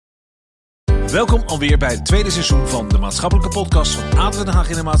Welkom alweer bij het tweede seizoen van de maatschappelijke podcast van ADO Den Haag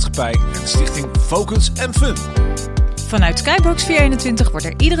in de Maatschappij en Stichting Focus en Fun. Vanuit Skybox 421 wordt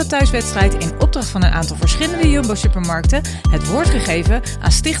er iedere thuiswedstrijd in opdracht van een aantal verschillende Jumbo-supermarkten het woord gegeven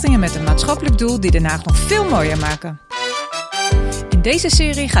aan stichtingen met een maatschappelijk doel die Den Haag nog veel mooier maken. In deze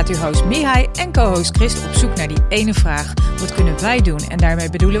serie gaat uw host Mihai en co-host Christ op zoek naar die ene vraag. Wat kunnen wij doen? En daarmee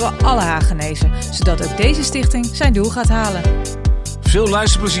bedoelen we alle Haagenezen, zodat ook deze stichting zijn doel gaat halen. Veel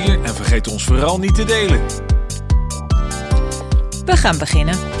luisterplezier en vergeet ons vooral niet te delen. We gaan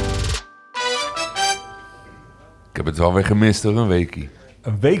beginnen. Ik heb het wel weer gemist hoor, een weekie.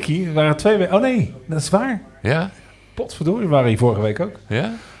 Een weekie? Er waren 2 weken. Oh nee, dat is waar. Ja? Potverdorie, we waren hier vorige week ook.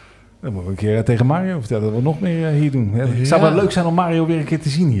 Ja? Dan moeten we een keer tegen Mario vertellen dat we nog meer hier doen. Ja, het zou wel leuk zijn om Mario weer een keer te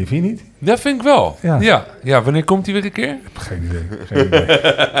zien hier, vind je niet? Dat vind ik wel. Ja. Ja, wanneer komt hij weer een keer? Ik heb geen idee.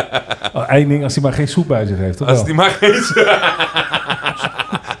 Eén ding, als hij maar geen soep bij zich heeft. Als hij maar geen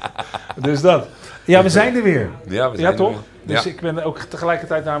Dus dat. Ja, we zijn er weer. Ja, we zijn er toch? weer. Dus Ja. ik ben ook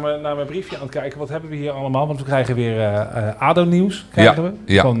tegelijkertijd naar mijn briefje aan het kijken. Wat hebben we hier allemaal? Want we krijgen weer ADO-nieuws.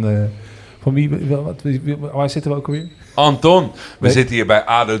 Ja. Van wie? Waar zitten we ook alweer? Anton, we zitten hier bij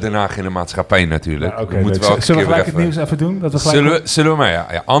ADO Den Haag in de Maatschappij natuurlijk. Ja, zullen we gelijk het nieuws even doen? Dat we gelijk Zullen we maar,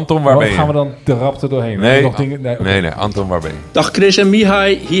 ja. Anton, waar ben je? Gaan we dan de rap er doorheen? Nee, Anton, waar ben je? Dag Chris en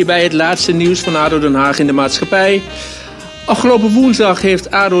Mihai, hier bij het laatste nieuws van ADO Den Haag in de Maatschappij. Afgelopen woensdag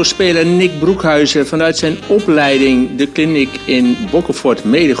heeft ADO-speler Nick Broekhuizen vanuit zijn opleiding de clinic in Bokkenfort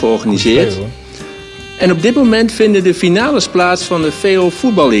mede georganiseerd. En op dit moment vinden de finales plaats van de VO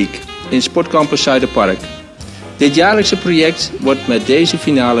Voetbal League in Sportcampus Zuiderpark. Dit jaarlijkse project wordt met deze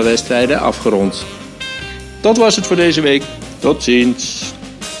finale wedstrijden afgerond. Dat was het voor deze week. Tot ziens.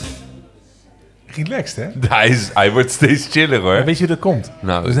 Relaxed, hè? Hij wordt steeds chiller hoor. Ja, weet je hoe dat komt?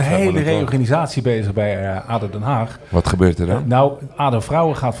 Nou, er is een hele reorganisatie bezig bij ADO Den Haag. Wat gebeurt er dan? Nou, ADO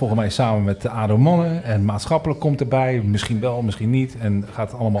Vrouwen gaat volgens mij samen met de ADO Mannen. En maatschappelijk komt erbij. Misschien wel, misschien niet. En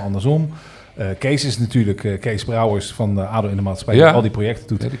gaat allemaal andersom. Kees is natuurlijk, Kees Brouwers van de ADO in de Maatschappij, die al die projecten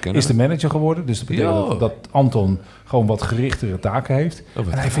doet, is de manager geworden. Dus dat betekent dat Anton gewoon wat gerichtere taken heeft.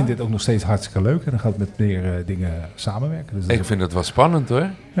 En hij vindt dit ook nog steeds hartstikke leuk. En dan gaat met meer dingen samenwerken. Dus ik vind het wel spannend hoor.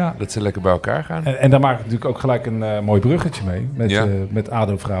 Ja. Dat ze lekker bij elkaar gaan. En daar maak ik natuurlijk ook gelijk een mooi bruggetje mee met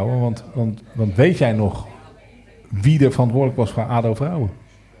ADO Vrouwen. Want weet jij nog wie er verantwoordelijk was voor ADO Vrouwen?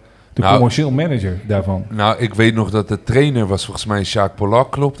 De commercieel manager daarvan. Nou, ik weet nog dat de trainer was volgens mij Sjaak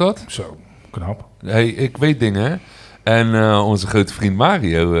Polak, klopt dat? Zo. Knap. Hey, ik weet dingen, hè? En onze grote vriend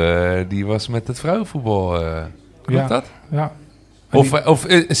Mario, die was met het vrouwenvoetbal. Klopt dat? Ja. Of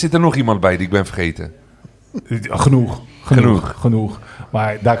zit er nog iemand bij die ik ben vergeten? Genoeg.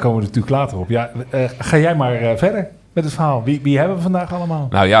 Maar daar komen we natuurlijk later op. Ja, ga jij maar verder met het verhaal. Wie hebben we vandaag allemaal?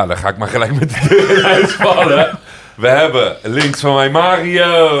 Nou ja, dan ga ik maar gelijk met de deur in huis vallen. We hebben links van mij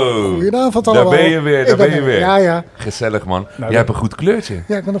Mario. Goedenavond allemaal. Daar ben je weer. Ja. Gezellig man. Jij hebt een goed kleurtje.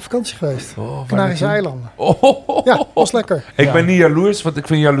 Ja, ik ben op vakantie geweest. Oh, Canarische eilanden. Oh. Ja, was lekker. Ik ben niet jaloers, want ik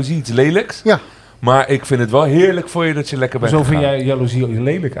vind jaloezie iets lelijks. Ja. Maar ik vind het wel heerlijk voor je dat je lekker bent Zo gegaan. vind jij jaloezie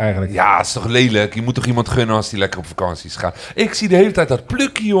lelijk eigenlijk? Ja, is toch lelijk? Je moet toch iemand gunnen als die lekker op vakanties gaat. Ik zie de hele tijd dat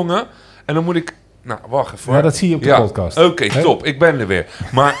plukje, jongen. En dan moet ik... Nou, wacht even. Ja, dat zie je op de podcast. Oké, top. Ik ben er weer.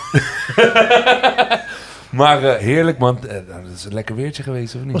 Maar... Maar heerlijk, man. Dat is een lekker weertje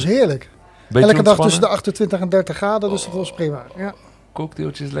geweest, of niet? Was heerlijk. Elke dag tussen de 28 en 30 graden, dus dat was prima. Ja.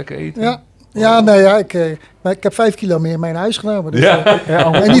 Cocktailtjes, lekker eten. Ja. Ik heb 5 kilo meer mee naar huis genomen. Dus,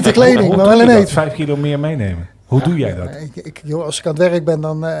 en niet de kleding, maar wel in eten. 5 kilo meer meenemen. Hoe doe jij dat? Als ik aan het werk ben,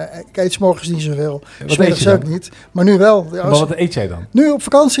 dan ik eet 's morgens niet zoveel. Wat 's middags ook niet. Maar nu wel. Maar wat eet jij dan? Nu op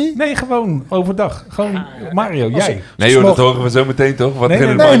vakantie? Nee, gewoon overdag. Gewoon Mario, jij. Nee joh, dat horen we zo meteen toch? Wat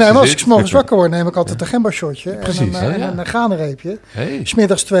nee, maar als ik 's morgens wakker word, neem ik altijd een gembershotje. Precies. En een graanreepje. 's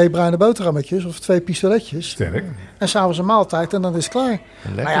middags 2 bruine boterhammetjes of 2 pistoletjes. Sterk. En s'avonds een maaltijd en dan is het klaar.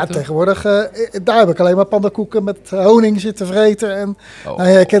 Lekker, maar ja, toch? Tegenwoordig, daar heb ik alleen maar pandakoeken met honing zitten vreten.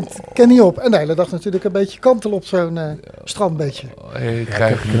 En ik ken niet op. En de hele dag natuurlijk een beetje kantel op zo'n strandbeetje.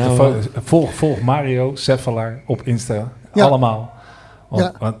 Volg Mario, Seffelaar op Insta. Ja. Allemaal.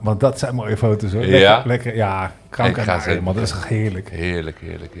 Want dat zijn mooie foto's hoor. Lekker. Ja, krank en Mario, maar dat is heerlijk. Heerlijk.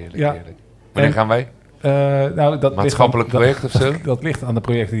 Wanneer gaan wij? Dat maatschappelijk project of zo? Dat ligt aan de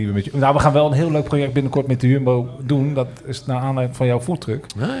projecten die we met je... Nou, we gaan wel een heel leuk project binnenkort met de Jumbo doen. Dat is naar aanleiding van jouw foodtruck.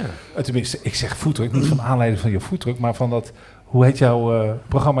 Tenminste, ik zeg foodtruck, niet van aanleiding van je foodtruck, maar van dat... Hoe heet jouw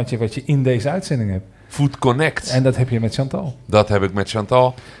programmaatje wat je in deze uitzending hebt? Food Connect. En dat heb je met Chantal. Dat heb ik met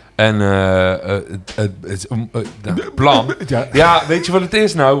Chantal. En het plan... Ja, weet je wat het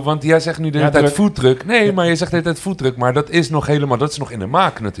is nou? Want jij zegt nu de hele tijd foodtruck. Nee, maar je zegt de hele tijd foodtruck. Maar dat is nog helemaal... Dat is nog in de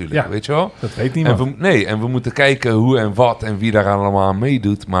maak natuurlijk, weet je wel? Dat weet niemand. En we moeten kijken hoe en wat en wie daar allemaal aan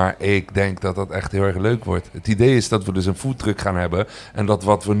meedoet. Maar ik denk dat dat echt heel erg leuk wordt. Het idee is dat we dus een foodtruck gaan hebben. En dat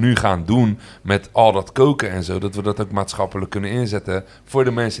wat we nu gaan doen met al dat koken en zo... dat we dat ook maatschappelijk kunnen inzetten... voor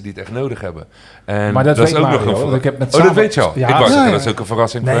de mensen die het echt nodig hebben. En maar dat is weet ook Mario, nog een... dat dat weet je al. Ja, ik wou zeggen, dat is ook een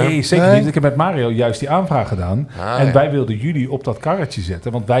verrassing voor hem. Nee, zeker niet. Ik heb met Mario juist die aanvraag gedaan. En wij wilden jullie op dat karretje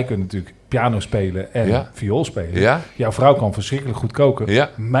zetten. Want wij kunnen natuurlijk piano spelen en viool spelen. Ja. Jouw vrouw kan verschrikkelijk goed koken. Ja.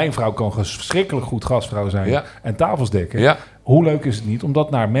 Mijn vrouw kan verschrikkelijk goed gastvrouw zijn en tafels dekken. Ja. Hoe leuk is het niet om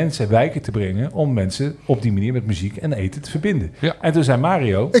dat naar mensen wijken te brengen... om mensen op die manier met muziek en eten te verbinden. Ja. En toen zei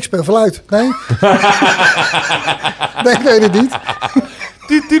Mario... Ik speel fluit. Nee? Nee, ik weet het niet.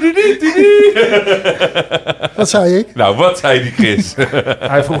 Wat zei ik? Nou, wat zei die Chris?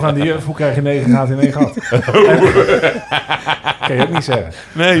 Hij vroeg aan die juf, hoe krijg je 9 gaten in 1 gat? Kan je ook niet zeggen.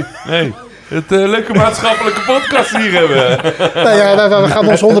 Nee. Het leuke maatschappelijke podcast hier hebben. Nou ja, we gaan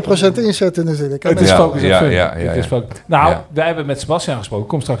ons 100% inzetten natuurlijk. Het is focus op fun. Nou, wij hebben met Sebastian gesproken.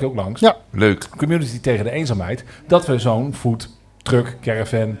 Kom straks ook langs. Ja. Leuk. Community tegen de eenzaamheid. Dat we zo'n foodtruck,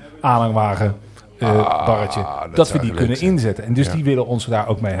 caravan, aanhangwagen... barretje, dat we die kunnen inzetten. En dus die willen ons daar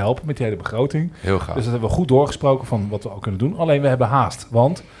ook mee helpen met die hele begroting. Heel gaaf. Dus dat hebben we goed doorgesproken van wat we al kunnen doen. Alleen we hebben haast,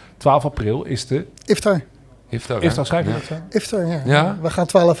 want 12 april is de... Iftar. Iftar, schrijf je dat zo? Iftar, ja. We gaan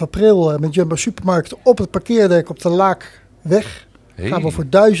 12 april met Jumbo Supermarkt op het parkeerdek op de Leyweg. Gaan we voor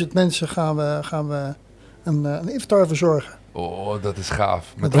 1000 mensen gaan we een iftar verzorgen. Oh, dat is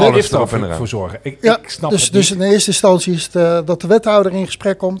gaaf. Met alles erop en eraan. Voor zorgen. Ik snap dus in eerste instantie is het dat de wethouder in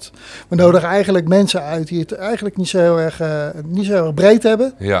gesprek komt. We nodigen eigenlijk mensen uit die het eigenlijk niet zo heel erg breed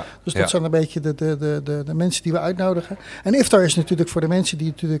hebben. Ja. Dus dat zijn een beetje de mensen die we uitnodigen. En iftar is natuurlijk voor de mensen die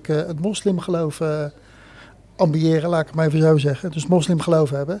natuurlijk het moslimgeloof ambiëren, laat ik het maar even zo zeggen. Dus moslimgeloof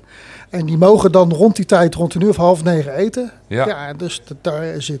hebben. En die mogen dan rond die tijd, rond 8:30 eten. Ja, dus daar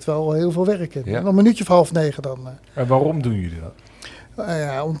zit wel heel veel werk in. Ja. En om 8:30 dan. En waarom doen jullie dat?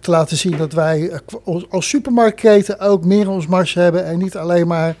 Om te laten zien dat wij als supermarktketen ook meer in ons mars hebben. En niet alleen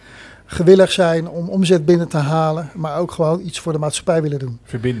maar gewillig zijn om omzet binnen te halen. Maar ook gewoon iets voor de maatschappij willen doen.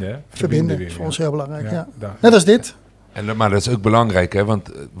 Verbinden, hè? Verbinden is voor ons heel belangrijk, Net als dit. Maar dat is ook belangrijk, hè? Want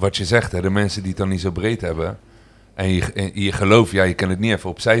wat je zegt, hè, de mensen die het dan niet zo breed hebben... En je geloof, je kan het niet even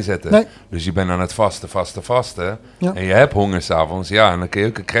opzij zetten. Nee. Dus je bent aan het vasten. Ja. En je hebt honger 's avonds. Ja, en dan kun je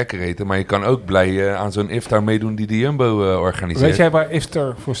ook een cracker eten. Maar je kan ook blij aan zo'n iftar meedoen die de Jumbo organiseert. Weet jij waar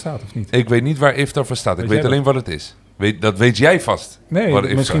iftar voor staat of niet? Ik weet niet waar iftar voor staat. Ik weet alleen wat het is. Dat weet jij vast.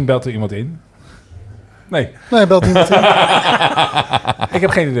 Nee, misschien belt er iemand in. Nee, belt niemand in. Ik heb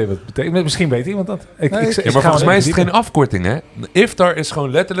geen idee wat het betekent. Misschien weet iemand dat. Maar volgens mij is het geen afkorting, hè? Iftar is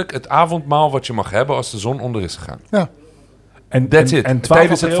gewoon letterlijk het avondmaal wat je mag hebben als de zon onder is gegaan. Ja. En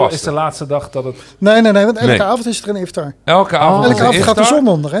 12 april is de laatste dag dat het... Nee, want elke avond is er een iftar. Elke avond gaat de zon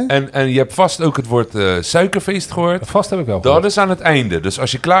onder, hè? En je hebt vast ook het woord suikerfeest gehoord. Vast heb ik wel gehoord. Dat is aan het einde. Dus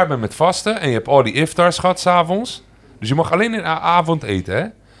als je klaar bent met vasten en je hebt al die iftars gehad 's avonds. Dus je mag alleen in de avond eten, hè?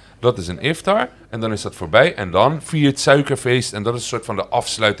 Dat is een iftar en dan is dat voorbij. En dan vier je het suikerfeest en dat is een soort van de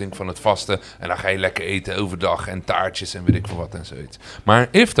afsluiting van het vasten. En dan ga je lekker eten overdag en taartjes en weet ik veel wat en zoiets. Maar een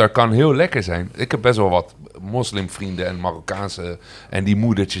iftar kan heel lekker zijn. Ik heb best wel wat moslimvrienden en Marokkaanse en die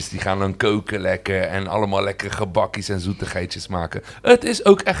moedertjes die gaan dan koken lekker. En allemaal lekkere gebakjes en zoetigheidjes maken. Het is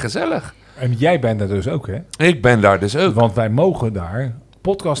ook echt gezellig. En jij bent daar dus ook, hè? Ik ben daar dus ook. Want wij mogen daar...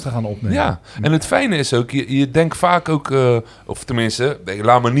 podcasten gaan opnemen. Ja, en het fijne is ook, je denkt vaak ook, of tenminste,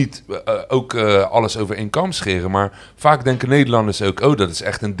 laat me niet alles over één kam scheren, maar vaak denken Nederlanders ook, dat is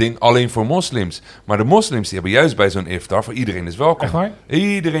echt een ding alleen voor moslims. Maar de moslims die hebben juist bij zo'n iftar, voor iedereen is welkom. Echt waar?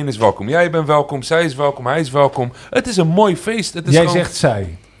 Iedereen is welkom. Jij bent welkom, zij is welkom, hij is welkom. Het is een mooi feest. Het is Jij zegt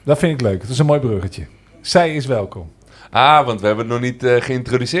zij. Dat vind ik leuk. Dat is een mooi bruggetje. Zij is welkom. Want we hebben het nog niet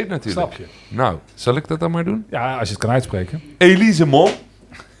geïntroduceerd natuurlijk. Snap je. Nou, zal ik dat dan maar doen? Ja, als je het kan uitspreken. Elise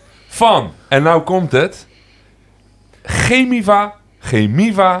van, en nou komt het, Gemiva.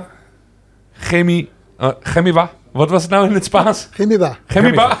 Wat was het nou in het Spaans? Gemiva.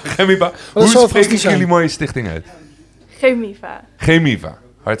 Hoe spreek ik jullie mooie stichting uit? Gemiva.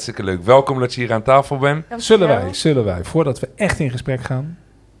 Hartstikke leuk. Welkom dat je hier aan tafel bent. Zullen wij, voordat we echt in gesprek gaan,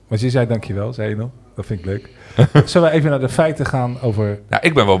 want je zei dankjewel, zei je nog, dat vind ik leuk. Zullen we even naar de feiten gaan over... Ja,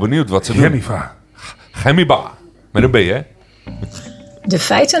 ik ben wel benieuwd wat ze doen. Gemiva. Met een B, hè? De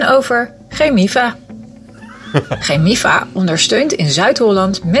feiten over Gemiva. Gemiva ondersteunt in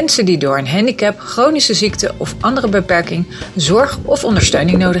Zuid-Holland mensen die door een handicap, chronische ziekte of andere beperking zorg of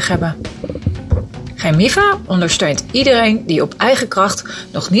ondersteuning nodig hebben. Gemiva ondersteunt iedereen die op eigen kracht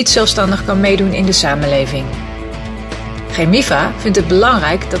nog niet zelfstandig kan meedoen in de samenleving. Gemiva vindt het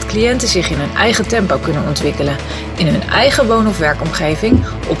belangrijk dat cliënten zich in hun eigen tempo kunnen ontwikkelen, in hun eigen woon- of werkomgeving,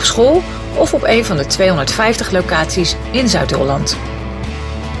 op school of op een van de 250 locaties in Zuid-Holland.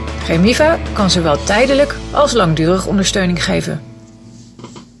 Gemiva kan zowel tijdelijk als langdurig ondersteuning geven.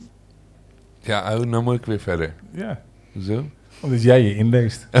 Ja, nou moet ik weer verder. Ja. Zo? Omdat jij je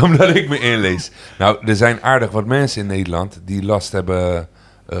inleest. Omdat ik me inlees. Nou, er zijn aardig wat mensen in Nederland die last hebben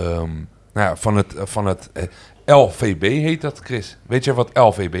van het LVB heet dat, Chris. Weet je wat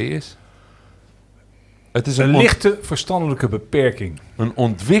LVB is? Het is een lichte verstandelijke beperking. Een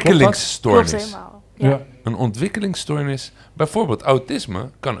ontwikkelingsstoornis. Klopt helemaal. Ja. Een ontwikkelingsstoornis. Bijvoorbeeld autisme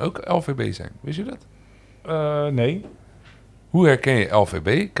kan ook LVB zijn. Wist je dat? Nee. Hoe herken je LVB?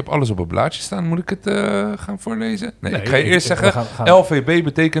 Ik heb alles op een blaadje staan. Moet ik het gaan voorlezen? Nee, ik ga je eerst zeggen. LVB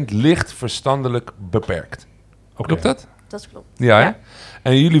betekent licht verstandelijk beperkt. Okay. Klopt dat? Dat klopt. Ja, hè?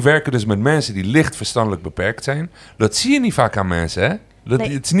 En jullie werken dus met mensen die licht verstandelijk beperkt zijn. Dat zie je niet vaak aan mensen, hè?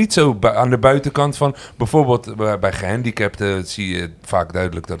 Het is niet zo aan de buitenkant van... Bijvoorbeeld bij gehandicapten zie je vaak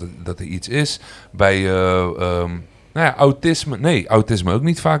duidelijk dat er iets is. Bij autisme... Nee, autisme ook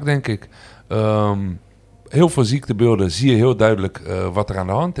niet vaak, denk ik. Heel veel ziektebeelden zie je heel duidelijk wat er aan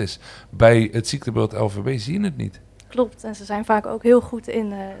de hand is. Bij het ziektebeeld LVB zie je het niet. Klopt. En ze zijn vaak ook heel goed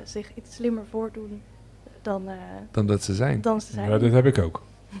in zich iets slimmer voordoen dan dat ze zijn. Ja, dat heb ik ook.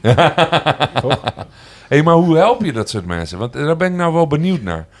 Toch? Hey, maar hoe help je dat soort mensen? Want daar ben ik nou wel benieuwd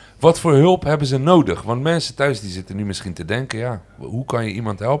naar. Wat voor hulp hebben ze nodig? Want mensen thuis die zitten nu misschien te denken... ja, hoe kan je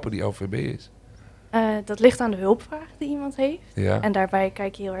iemand helpen die LVB is? Dat ligt aan de hulpvraag die iemand heeft. Ja. En daarbij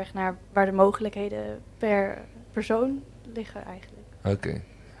kijk je heel erg naar waar de mogelijkheden per persoon liggen eigenlijk. Oké.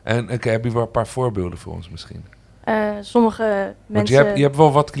 En heb je wel een paar voorbeelden voor ons misschien? Sommige mensen... Want je hebt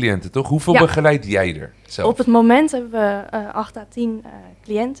wel wat cliënten, toch? Hoeveel begeleid jij er zelf? Op het moment hebben we 8 à 10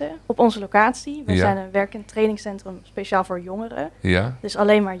 cliënten op onze locatie. We zijn een werkend trainingscentrum speciaal voor jongeren. Ja. Dus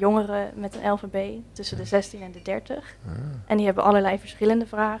alleen maar jongeren met een LVB tussen de 16 en de 30. En die hebben allerlei verschillende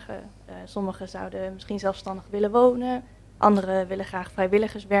vragen. Sommigen zouden misschien zelfstandig willen wonen. Anderen willen graag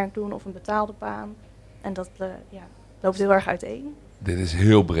vrijwilligerswerk doen of een betaalde baan. En dat loopt heel erg uiteen. Dit is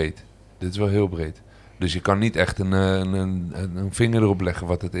heel breed. Dit is wel heel breed. Dus je kan niet echt een vinger erop leggen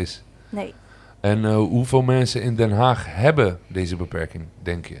wat het is. Nee. En hoeveel mensen in Den Haag hebben deze beperking,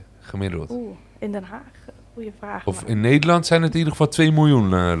 denk je, gemiddeld? In Den Haag? Goeie vraag. Of in Nederland zijn het in ieder geval 2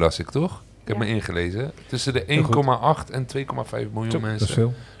 miljoen, las ik, toch? Ik heb me ingelezen. Tussen de 1,8 en 2,5 miljoen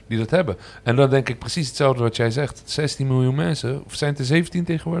mensen die dat hebben. En dan denk ik precies hetzelfde wat jij zegt. 16 miljoen mensen, of zijn het er 17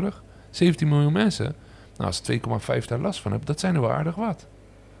 tegenwoordig? 17 miljoen mensen. Nou, als 2,5 daar last van hebben, dat zijn er wel aardig wat.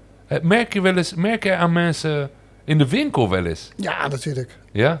 Merk je aan mensen in de winkel wel eens? Ja, natuurlijk.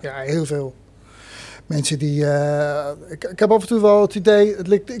 Ja? Ja, heel veel. Mensen die... ik heb af en toe wel het idee...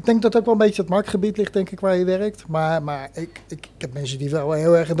 ik denk dat het ook wel een beetje het marktgebied ligt, denk ik, waar je werkt. Maar ik heb mensen die wel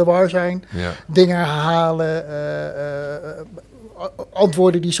heel erg in de war zijn. Ja. Dingen herhalen.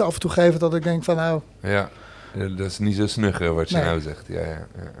 Antwoorden die ze af en toe geven, dat ik denk van nou... Ja, dat is niet zo snugger wat je nou zegt.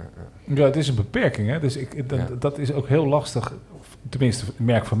 Ja, het is een beperking, hè. Dus dat is ook heel lastig... Tenminste, een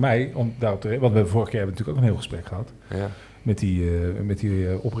merk van mij, om daarop te want we hebben vorig jaar natuurlijk ook een heel gesprek gehad. Ja. Met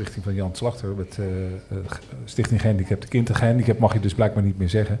die oprichting van Jan Slachter, met Stichting Gehandicapte Kinderen. Gehandicapt mag je dus blijkbaar niet meer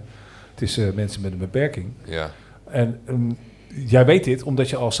zeggen. Het is mensen met een beperking. Ja. En jij weet dit omdat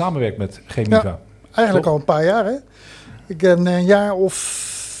je al samenwerkt met Gemiva. Ja, eigenlijk al een paar jaar, hè. Ik ben een jaar of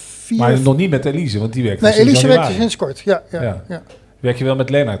 4... Maar nog niet met Elise, want die werkt Nee, Elise werkt sinds kort, ja. Werk je wel met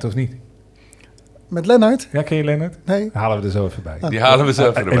Lennart, of niet? Met Lennart? Ja, ken je Lennart? Nee. Halen we er zo even bij. Die halen we zo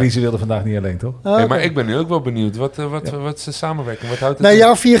even erbij. Elise wilde vandaag niet alleen, toch? Okay. Maar ik ben nu ook wel benieuwd. Wat ze samenwerken? Wat houdt het een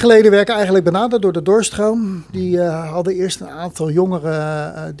jaar of 4 geleden werden eigenlijk benaderd door de Doorstroom. Die hadden eerst een aantal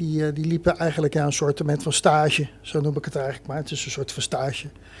jongeren. Die liepen eigenlijk een soort van stage. Zo noem ik het eigenlijk maar. Het is een soort van stage.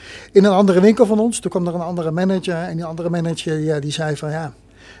 In een andere winkel van ons. Toen kwam er een andere manager. En die andere manager die zei van ja,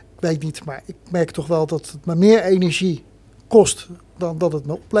 ik weet niet. Maar ik merk toch wel dat het me meer energie kost dan dat het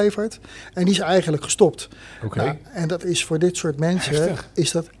me oplevert. En die is eigenlijk gestopt. Okay. Nou, en dat is voor dit soort mensen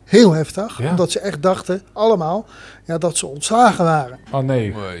is dat heel heftig. Ja. Omdat ze echt dachten, allemaal, dat ze ontslagen waren. Oh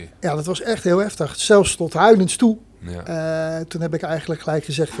nee. Ja, dat was echt heel heftig. Zelfs tot huilens toe. Ja. Toen heb ik eigenlijk gelijk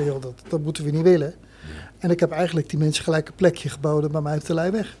gezegd van, joh, dat moeten we niet willen. Ja. En ik heb eigenlijk die mensen gelijk een plekje geboden bij mij op de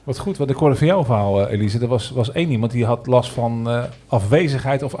Leyweg. Wat goed, wat ik hoorde van jouw verhaal, Elise. Er was één iemand die had last van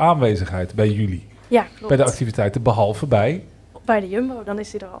afwezigheid of aanwezigheid bij jullie. Ja, klopt. Bij de activiteiten, behalve bij de Jumbo, dan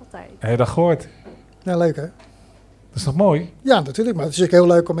is hij er altijd. Heb je dat gehoord? Ja, leuk hè? Dat is toch mooi? Ja, natuurlijk. Maar het is ook heel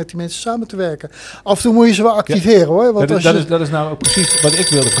leuk om met die mensen samen te werken. Af en toe moet je ze wel activeren, hoor. Want dat is nou ook precies wat ik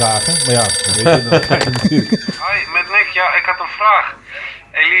wilde vragen. Maar ja, weet je, dat krijg je natuurlijk. Hoi, met Nick. Ja, ik had een vraag.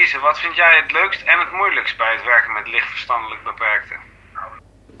 Elise, wat vind jij het leukst en het moeilijkst bij het werken met lichtverstandelijk beperkten?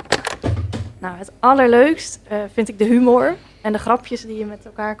 Nou, het allerleukst vind ik de humor en de grapjes die je met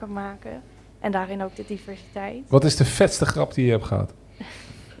elkaar kan maken. En daarin ook de diversiteit. Wat is de vetste grap die je hebt gehad?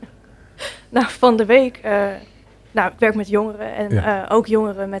 Nou, van de week... ik werk met jongeren en ook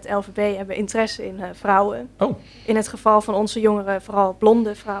jongeren met LVB hebben interesse in vrouwen. Oh. In het geval van onze jongeren vooral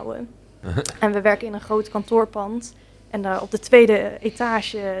blonde vrouwen. En we werken in een groot kantoorpand. En op de tweede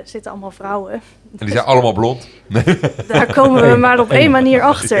etage zitten allemaal vrouwen. En die zijn allemaal blond? Nee. Daar komen we maar op één manier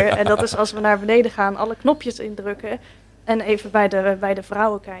achter. En dat is als we naar beneden gaan, alle knopjes indrukken. En even bij de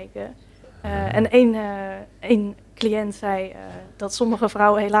vrouwen kijken. En één cliënt zei dat sommige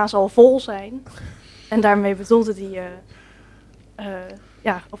vrouwen helaas al vol zijn. En daarmee bedoelde hij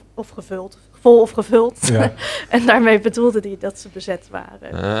of gevuld. Vol of gevuld. Ja. En daarmee bedoelde hij dat ze bezet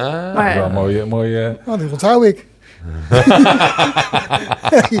waren. Maar wel mooie. Oh, die onthoud ik.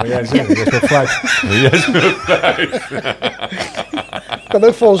 Maar jij zegt, jij speelt fluit. Kan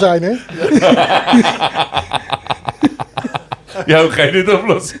ook vol zijn, hè? Ja, hoe ga je dit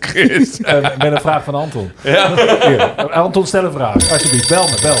oplossen, Chris? Met een vraag van Anton. Ja. Hier, Anton, stel een vraag. Alsjeblieft, bel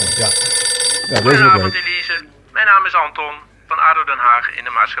me. Ja. Goedenavond Elise, mijn naam is Anton van ADO Den Haag in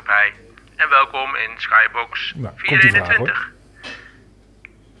de maatschappij en welkom in Skybox 421.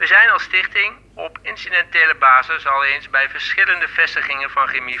 We zijn als stichting op incidentele basis al eens bij verschillende vestigingen van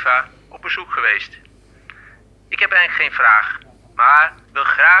Gemiva op bezoek geweest. Ik heb eigenlijk geen vraag, maar wil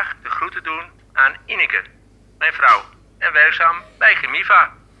graag de groeten doen aan Ineke, mijn vrouw en werkzaam bij Gemiva.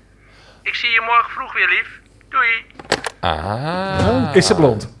 Ik zie je morgen vroeg weer, lief. Doei! Is ze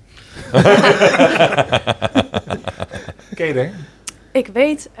blond? Ken je er? Ik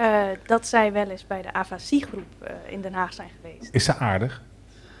weet dat zij wel eens bij de AVAC-groep in Den Haag zijn geweest. Is ze aardig?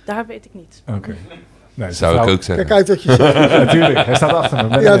 Daar weet ik niet. Oké. Nee, zou ik ook zeggen. Kijk uit wat je zegt. Natuurlijk, hij staat achter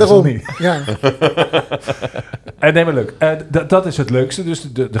me. Ja, daarom. Niet. Ja. Nee, maar leuk. Dat is het leukste,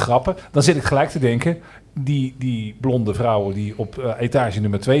 dus de grappen. Dan zit ik gelijk te denken, die blonde vrouwen die op etage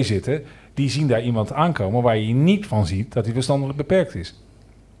nummer 2 zitten, die zien daar iemand aankomen waar je niet van ziet dat hij verstandelijk beperkt is.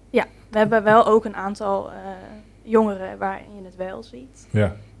 Ja, we hebben wel ook een aantal jongeren waarin je het wel ziet.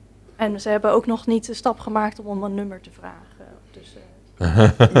 Ja. En ze hebben ook nog niet de stap gemaakt om een nummer te vragen.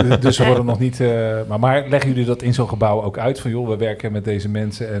 Dus ze worden nog niet... Maar leggen jullie dat in zo'n gebouw ook uit? Van joh, we werken met deze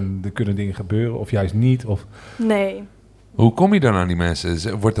mensen en er kunnen dingen gebeuren of juist niet? Of... Nee. Hoe kom je dan aan die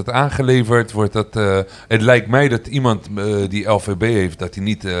mensen? Wordt dat aangeleverd? Het lijkt mij dat iemand die LVB heeft, dat hij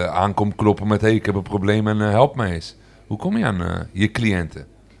niet aankomt kloppen met hey, ik heb een probleem en help mij eens. Hoe kom je aan je cliënten?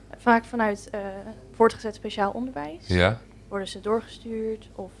 Vaak vanuit voortgezet speciaal onderwijs. Ja. Worden ze doorgestuurd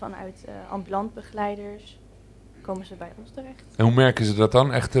of vanuit ambulant begeleiders komen ze bij ons terecht. En hoe merken ze dat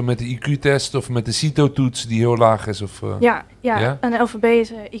dan? Echt met de IQ-test of met de CITO-toets die heel laag is? Of, ja, een LVB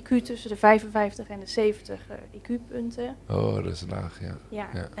is IQ tussen de 55 en de 70 IQ-punten. Oh, dat is laag, ja. Ja.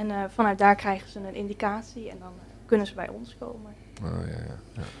 En vanuit daar krijgen ze een indicatie en dan kunnen ze bij ons komen. Oh,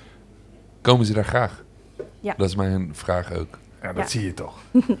 ja. Komen ze daar graag? Ja. Dat is mijn vraag ook. Ja, dat zie je toch.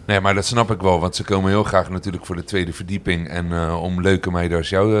 Nee, maar dat snap ik wel, want ze komen heel graag natuurlijk voor de tweede verdieping en om leuke meiden als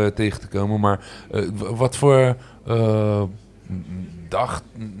jou tegen te komen. Maar wat voor dag,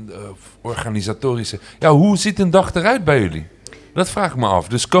 organisatorische... Ja, hoe ziet een dag eruit bij jullie? Dat vraag ik me af.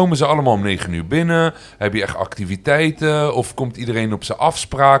 Dus komen ze allemaal om 9 uur binnen? Heb je echt activiteiten? Of komt iedereen op zijn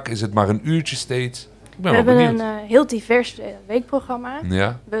afspraak? Is het maar een uurtje steeds? We hebben een heel divers weekprogramma.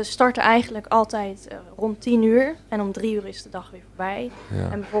 Ja. We starten eigenlijk altijd rond 10 uur. En om 3 uur is de dag weer voorbij.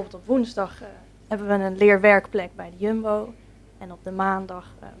 Ja. En bijvoorbeeld op woensdag hebben we een leerwerkplek bij de Jumbo. En op de maandag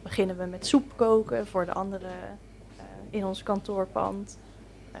beginnen we met soep koken voor de anderen in ons kantoorpand.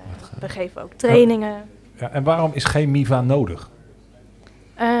 We geven ook trainingen. Ja, en waarom is Gemiva nodig?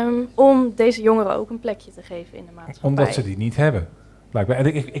 Om deze jongeren ook een plekje te geven in de maatschappij. Omdat ze die niet hebben. Blijkbaar.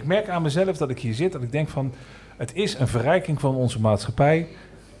 En ik merk aan mezelf dat ik hier zit, dat ik denk van, het is een verrijking van onze maatschappij.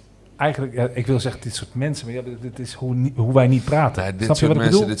 Eigenlijk, ja, ik wil zeggen dit soort mensen, maar ja, dit is hoe wij niet praten. Ja, dit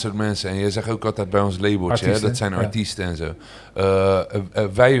soort mensen. En je zegt ook altijd bij ons labeltje, hè, dat zijn artiesten en zo.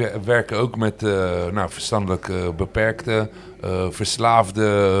 Wij werken ook met verstandelijk beperkten,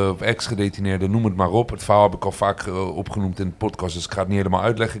 verslaafden, ex-gedetineerden, noem het maar op. Het verhaal heb ik al vaak opgenoemd in de podcast, dus ik ga het niet helemaal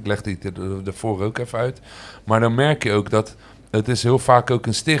uitleggen. Ik leg dit ervoor ook even uit. Maar dan merk je ook dat het is heel vaak ook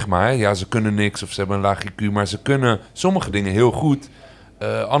een stigma. Hè? Ja, ze kunnen niks of ze hebben een laag IQ, maar ze kunnen sommige dingen heel goed.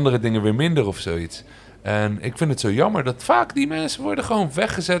 Andere dingen weer minder of zoiets. En ik vind het zo jammer dat vaak die mensen worden gewoon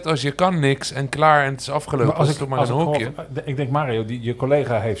weggezet als je kan niks en klaar en het is afgelopen. Als ik toch maar een hokje. Ik denk, Mario, je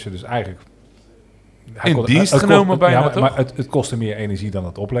collega heeft ze dus eigenlijk... In dienst genomen bijna, toch? Maar het kostte meer energie dan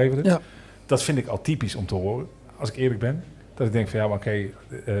het opleverde. Ja. Dat vind ik al typisch om te horen, als ik eerlijk ben. Dat ik denk van,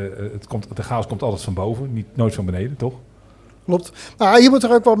 de chaos komt altijd van boven, nooit van beneden, toch? Klopt. Maar je moet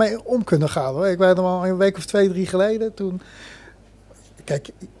er ook wel mee om kunnen gaan, hoor. Ik weet nog wel een week of 2, 3 geleden, toen... Kijk,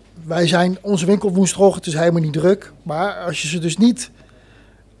 onze winkel woensdagochtend is helemaal niet druk. Maar als je ze dus niet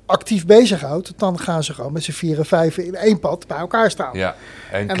actief bezighoudt, dan gaan ze gewoon met z'n 4 en 5 in één pad bij elkaar staan. Ja,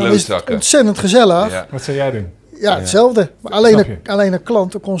 en dan is het ontzettend gezellig. Ja. Wat zou jij doen? Ja, hetzelfde. Maar alleen een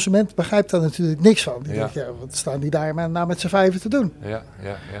klant, een consument, begrijpt daar natuurlijk niks van. Die denkt, wat staan die daar nou met z'n 5 te doen?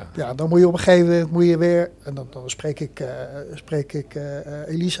 Ja, dan moet je op een gegeven moment weer... En dan spreek ik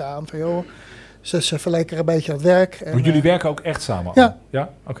Elise aan van, joh... Ze is even lekker een beetje aan het werk. En, jullie werken ook echt samen? Ja. Ja?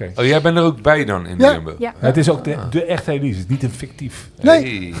 Oké. Oh, jij bent er ook bij dan in de Jumbo? Ja. Het is ook de echte Elise, het is niet een fictief.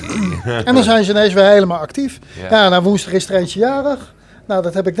 Nee. En dan zijn ze ineens weer helemaal actief. Ja, nou woensdag is er eentje jarig. Nou,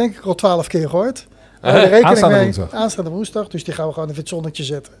 dat heb ik denk ik al 12 keer gehoord. Aanstaande woensdag. Dus die gaan we gewoon even het zonnetje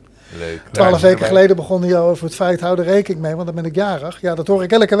zetten. Leuk. 12 weken geleden begon hij al over het feit, hou er rekening mee, want dan ben ik jarig. Ja, dat hoor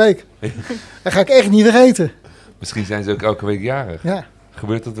ik elke week. Dat ga ik echt niet vergeten. Misschien zijn ze ook elke week jarig. Ja.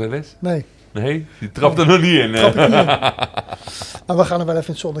 Gebeurt dat wel eens? Nee. Nee, die trapt er nog niet in. Trap ik niet in. Maar we gaan er wel even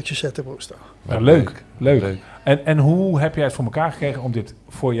in het zonnetje zetten woensdag. Ja, leuk. En hoe heb jij het voor elkaar gekregen om dit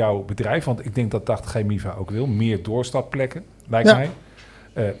voor jouw bedrijf, want ik denk dat Gemiva ook wil, meer doorstadplekken, lijkt mij.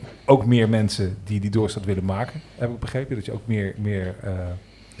 Ook meer mensen die doorstad willen maken, heb ik begrepen. Dat je ook meer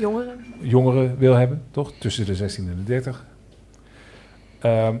jongeren wil hebben, toch? Tussen de 16 en de 30.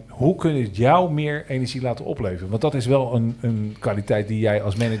 Hoe kun je jou meer energie laten opleveren? Want dat is wel een kwaliteit die jij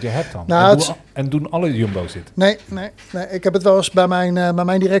als manager hebt dan. Nou, en doen alle Jumbo's dit? Nee. Ik heb het wel eens bij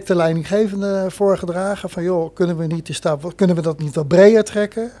mijn directe leidinggevende voorgedragen. Van joh, kunnen we dat niet wat breder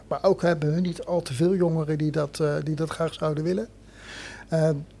trekken? Maar ook hebben we niet al te veel jongeren die dat graag zouden willen.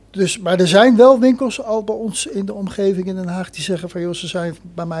 Maar er zijn wel winkels al bij ons in de omgeving in Den Haag die zeggen van joh, ze zijn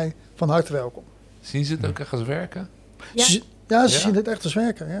bij mij van harte welkom. Zien ze het ook echt als werken? Ja. Ze zien het echt als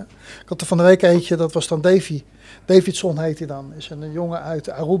werken. Ja. Ik had er van de week eentje, dat was dan Davy. Davidson heet hij dan. Is een jongen uit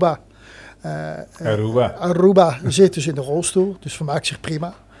Aruba. Aruba zit dus in de rolstoel, dus vermaakt zich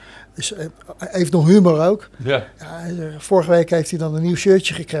prima. Dus heeft nog humor ook. Ja. Vorige week heeft hij dan een nieuw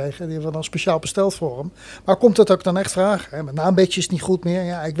shirtje gekregen. Die hebben we dan speciaal besteld voor hem. Maar komt dat ook dan echt vragen? Hè? Mijn naambedje is niet goed meer.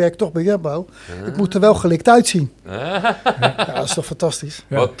 Ja, ik werk toch bij Jumbo. Ik moet er wel gelikt uitzien. Ja, dat is toch fantastisch?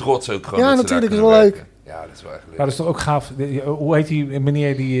 Ja. Wat trots ook gewoon. Ja, natuurlijk is wel leuk. Ja, dat is wel echt leuk. Maar dat is toch ook gaaf. Hoe heet die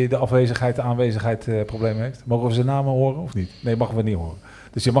meneer die de aanwezigheid probleem heeft? Mogen we zijn namen horen of niet? Nee, mogen we niet horen.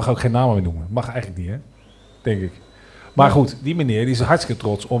 Dus je mag ook geen namen meer noemen. Mag eigenlijk niet, hè? Denk ik. Maar goed, die meneer die is hartstikke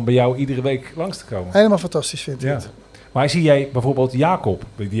trots om bij jou iedere week langs te komen. Helemaal fantastisch vind ik het. Maar zie jij bijvoorbeeld Jacob,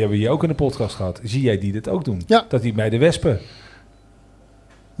 die hebben we hier ook in de podcast gehad. Zie jij die dit ook doen? Ja. Dat hij bij de wespen...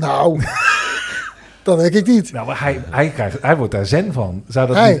 Nou, dat denk ik niet. Nou, maar hij wordt daar zen van.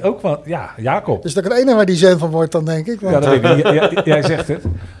 Zou dat niet ook van... Ja, Jacob. Dus dat ik het enige waar die zen van wordt dan, denk ik. Want... Ja, dat weet ik. Jij zegt het.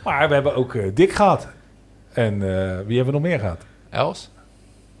 Maar we hebben ook Dick gehad. En wie hebben we nog meer gehad? Els?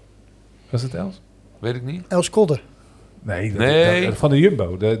 Was het Els? Weet ik niet. Els Kodder. Nee, van de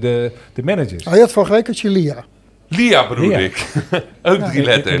Jumbo, de managers. Oh, je had vorige week had je Lia. Lia bedoel ik. Ook 3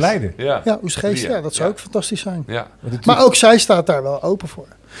 letters. In Leiden. Ja, Oesgeest, dat zou ook fantastisch zijn. Ja. Maar ook zij staat daar wel open voor.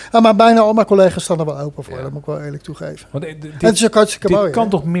 Maar bijna al mijn collega's staan er wel open voor. Dat moet ik wel eerlijk toegeven. Want het is ook hartstikke mooi. Dit kan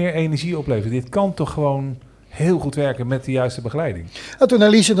toch meer energie opleveren? Dit kan toch gewoon heel goed werken met de juiste begeleiding? Nou, toen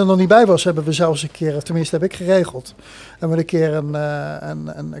Elise er nog niet bij was, hebben we zelfs een keer, tenminste heb ik geregeld, hebben we een keer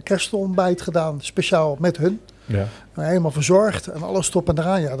een kerstontbijt gedaan, speciaal met hun. Ja. Helemaal verzorgd en alles top en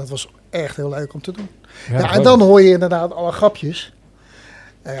eraan. Ja, dat was echt heel leuk om te doen. Ja, en dan hoor je inderdaad alle grapjes.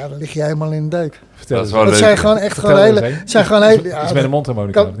 Ja, dan lig je helemaal in de deuk. Vertel dat is wel leuk. Zijn gewoon echt gewoon hele... Zijn gewoon hele is met een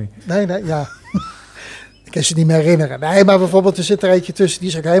mondharmonica of niet? Nee, ja. Ik kan ze niet meer herinneren. Nee, maar bijvoorbeeld er zit er eentje tussen, die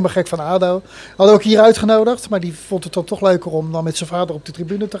is ook helemaal gek van ADO. Hadden ook hier uitgenodigd, maar die vond het dan toch leuker om dan met zijn vader op de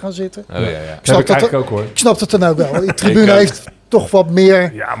tribune te gaan zitten. Oh, ja. Ik snap dat dan ook wel. Die tribune heeft toch wat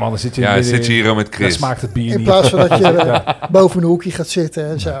meer... Ja man, dan zit je, zit je hier met Chris. Dan smaakt het bier niet. In plaats van dat je boven een hoekje gaat zitten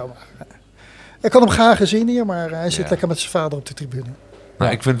en zo. Ik had hem graag gezien hier, maar hij zit lekker met zijn vader op de tribune.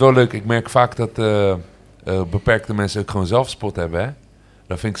 Nou, ik vind het wel leuk. Ik merk vaak dat beperkte mensen ook gewoon zelfspot hebben, hè?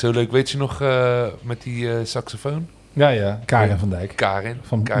 Dat vind ik zo leuk. Weet je nog met die saxofoon? Ja. Karin van Dijk.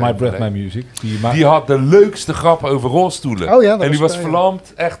 Van My Breath, My Music. Die had de leukste grap over rolstoelen. Oh ja, en die was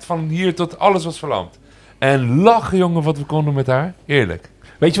verlamd. Echt van hier tot alles was verlamd. En lachen, jongen, wat we konden met haar. Heerlijk.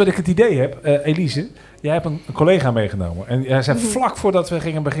 Weet je wat ik het idee heb? Elise, jij hebt een collega meegenomen. En hij zei vlak voordat we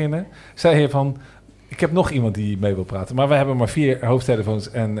gingen beginnen, zei hij van... Ik heb nog iemand die mee wil praten, maar we hebben maar 4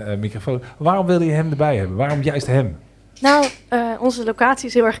 hoofdtelefoons en microfoons. Waarom wil je hem erbij hebben? Waarom juist hem? Nou, onze locatie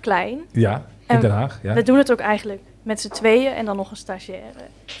is heel erg klein. Ja, in Den Haag. Ja. We doen het ook eigenlijk met z'n tweeën en dan nog een stagiaire.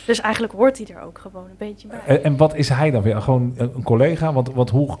 Dus eigenlijk hoort hij er ook gewoon een beetje bij. En wat is hij dan weer? Gewoon een collega? Want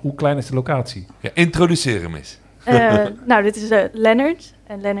hoe klein is de locatie? Ja, introduceer hem eens. Nou, dit is Lennart.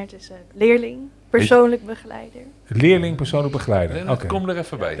 En Lennart is leerling, persoonlijk begeleider. Leerling, persoonlijk begeleider. Oké. Kom er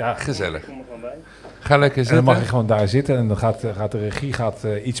even bij. Ja, gezellig. Kom er gewoon bij. Ga lekker zitten. En dan mag je gewoon daar zitten. En dan gaat de regie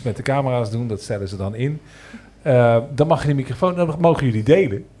iets met de camera's doen. Dat stellen ze dan in. Dan mag je die microfoon, dan mogen jullie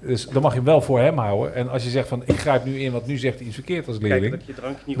delen. Dus dan mag je hem wel voor hem houden. En als je zegt van, ik grijp nu in, want nu zegt hij iets verkeerd als leerling. Kijk dat je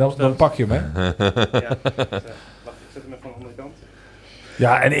drankje niet dan pak je hem, hè? Ja. Wacht, ik zet hem even aan de andere kant.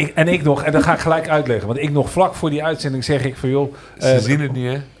 Ja, en ik nog, en dan ga ik gelijk uitleggen. Want ik nog vlak voor die uitzending zeg ik van, joh... Ze zien het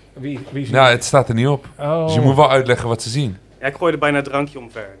niet, hè? Wie ziet Nou, het staat er niet op. Oh. Dus je moet wel uitleggen wat ze zien. Ja, ik gooide bijna het drankje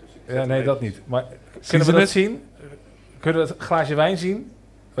omver. Dus Ja, nee, dat niet. Maar Zien kunnen ze we dat het? zien? Kunnen we het glaasje wijn zien?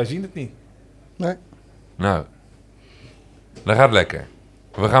 Wij zien het niet. Nee. Nou, dat gaat lekker.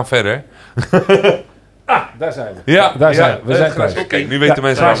 We gaan verder. Daar zijn we. Ja, daar zijn we. We zijn thuis. Kijk, nu weten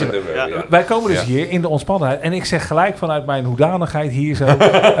mensen waar we het Ja. hebben. Wij komen dus Ja. hier in de ontspannenheid. En ik zeg gelijk vanuit mijn hoedanigheid hier zo.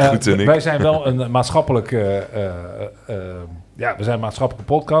 Goed, en ik. Wij zijn wel een maatschappelijke... we zijn een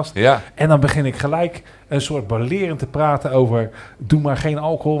maatschappelijke podcast. Ja, En dan begin ik gelijk een soort ballerend te praten over... Doe maar geen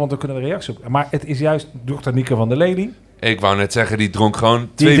alcohol, want dan kunnen we reactie op. Maar het is juist dokter Nieke van der Lely. ik wou net zeggen, die dronk gewoon Die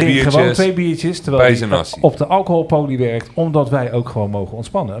twee drinkt biertjes. gewoon 2 biertjes. bij Terwijl zijn hij nasi. op de alcoholpolie werkt. Omdat wij ook gewoon mogen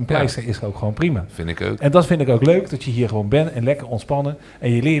ontspannen. Een pleister is ook gewoon prima. Vind ik ook. En dat vind ik ook leuk, dat je hier gewoon bent en lekker ontspannen.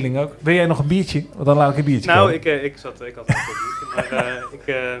 En je leerling ook. Wil jij nog een biertje? Want dan laat ik een biertje Nou, komen. ik had ook een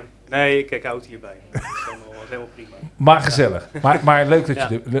biertje, maar ik houd hierbij. Dat is helemaal prima. Maar gezellig. Maar leuk dat Ja.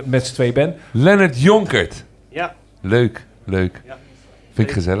 je er met z'n twee bent. Lennart Jonkert. Ja, Leuk. ja. Vind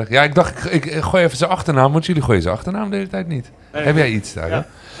ik gezellig. Ja, ik dacht, ik gooi even zijn achternaam, want jullie gooien zijn achternaam de hele tijd niet. Nee, Heb jij iets daar? Ja.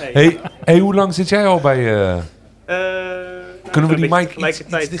 hè? Nee, Hey, hoe lang zit jij al bij... Kunnen we die mic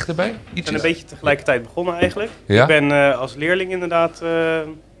iets dichterbij? Ik ben een beetje tegelijkertijd begonnen eigenlijk. Ja? Ik ben als leerling inderdaad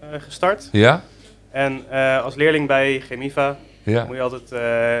gestart. Ja? En als leerling bij Gemiva Ja. moet je altijd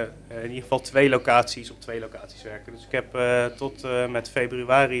in ieder geval op 2 locaties werken. Dus ik heb tot met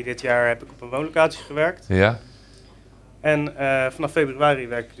februari dit jaar heb ik op een woonlocatie gewerkt. Ja? En vanaf februari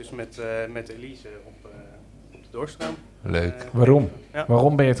werk ik dus met Elise op de Doorstroom. Leuk. Waarom? Ja.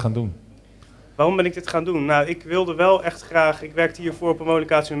 Waarom ben je het gaan doen? Waarom ben ik dit gaan doen? Nou, ik wilde wel echt graag... Ik werkte hiervoor op een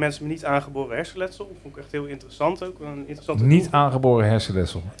woonlocatie met mensen met niet aangeboren hersenletsel. Dat vond ik echt heel interessant ook. Een interessante Niet doelgroep. aangeboren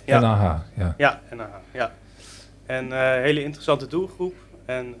hersenletsel. Ja. NAH. Ja. Ja, ja. En hele interessante doelgroep.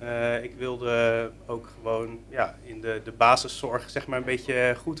 En ik wilde ook gewoon in de basiszorg zeg maar een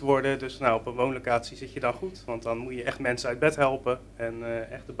beetje goed worden. Dus nou, op een woonlocatie zit je dan goed. Want dan moet je echt mensen uit bed helpen en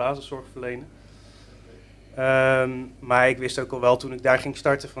echt de basiszorg verlenen. Maar ik wist ook al wel toen ik daar ging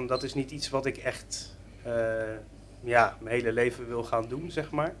starten van dat is niet iets wat ik echt mijn hele leven wil gaan doen,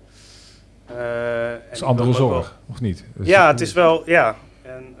 zeg maar. Dat is andere zorg, of niet? Dus ja, het is wel, ja.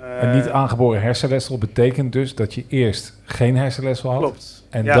 En niet aangeboren hersenletsel betekent dus dat je eerst geen hersenletsel had. Klopt.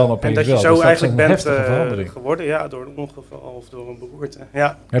 En ja, dan opeens en dat je wel. zo Dus dat is eigenlijk een bent heftige verandering. geworden, ja, door een ongeval of door een beroerte.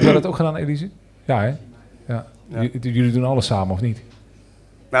 Ja. Heb jij dat ook gedaan, Elise? Ja, hè? Ja. Ja. Jullie doen alles samen, of niet?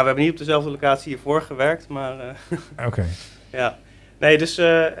 Nou, we hebben niet op dezelfde locatie hiervoor gewerkt, maar Oké. ja. Nee, dus,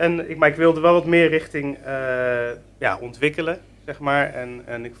 maar ik wilde wel wat meer richting ontwikkelen, zeg maar.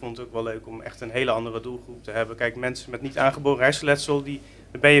 En ik vond het ook wel leuk om echt een hele andere doelgroep te hebben. Kijk, mensen met niet aangeboren hersenletsel,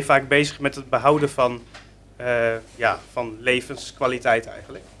 dan ben je vaak bezig met het behouden van levenskwaliteit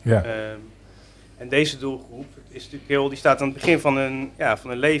eigenlijk. Ja. En deze doelgroep is natuurlijk die staat aan het begin van hun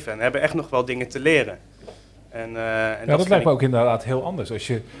leven en hebben echt nog wel dingen te leren. En dat lijkt me ook inderdaad heel anders.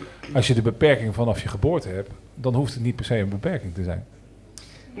 Als je de beperking vanaf je geboorte hebt, dan hoeft het niet per se een beperking te zijn.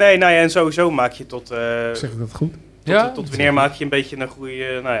 Nee, nou ja, en sowieso maak je tot... Zeg ik dat goed? Tot wanneer maak je een beetje een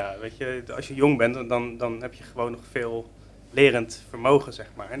goede... Nou ja, weet je, als je jong bent, dan heb je gewoon nog veel lerend vermogen, zeg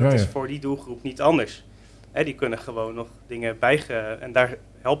maar. En dat is voor die doelgroep niet anders. Die kunnen gewoon nog dingen en daar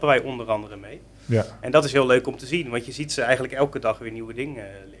helpen wij onder andere mee. Ja. En dat is heel leuk om te zien, want je ziet ze eigenlijk elke dag weer nieuwe dingen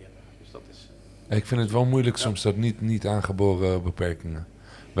leren. Dus dat is... Ik vind het wel moeilijk soms dat niet aangeboren beperkingen.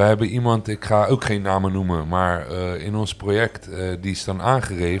 Wij hebben iemand, ik ga ook geen namen noemen, maar in ons project, die is dan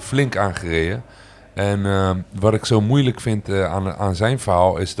flink aangereden. En wat ik zo moeilijk vind aan zijn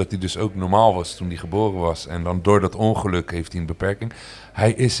verhaal is dat hij dus ook normaal was toen hij geboren was. En dan door dat ongeluk heeft hij een beperking.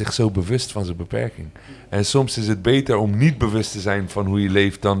 Hij is zich zo bewust van zijn beperking. En soms is het beter om niet bewust te zijn van hoe je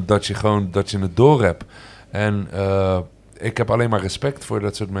leeft dan dat je het door hebt. En ik heb alleen maar respect voor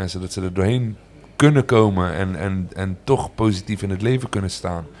dat soort mensen, dat ze er doorheen kunnen komen en toch positief in het leven kunnen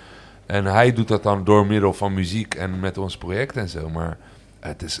staan. En hij doet dat dan door middel van muziek en met ons project en zo. Maar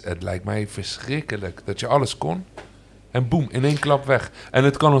het lijkt mij verschrikkelijk dat je alles kon. En boem, in één klap weg. En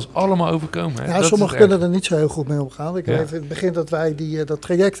het kan ons allemaal overkomen. Hè? Ja, sommigen kunnen er niet zo heel goed mee omgaan. Ik weet in het begin dat wij dat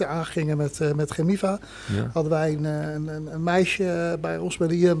traject aangingen met Gemiva. Ja. Hadden wij een meisje bij ons bij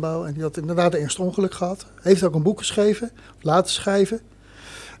de Jumbo. En die had inderdaad eerst ongeluk gehad. Heeft ook een boek geschreven, laten schrijven.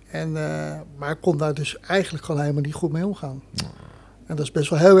 Maar kon daar dus eigenlijk gewoon helemaal niet goed mee omgaan. En dat is best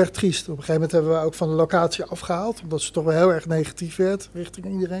wel heel erg triest. Op een gegeven moment hebben we ook van de locatie afgehaald. Omdat ze toch wel heel erg negatief werd richting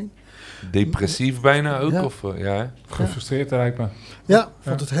iedereen. Depressief bijna ook? Ja. Of, ja. Gefrustreerd lijkt me. Ja,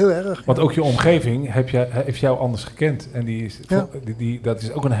 vond het heel erg. Want ook je omgeving heeft jou anders gekend. En dat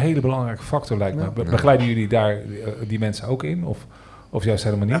is ook een hele belangrijke factor lijkt me. Begeleiden jullie daar die mensen ook in? Of juist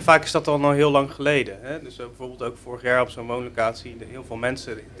helemaal niet? Ja, vaak is dat al nog heel lang geleden. Hè? Dus bijvoorbeeld ook vorig jaar op zo'n woonlocatie. Heel veel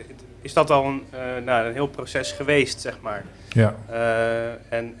mensen... Is dat al een heel proces geweest, zeg maar. Ja.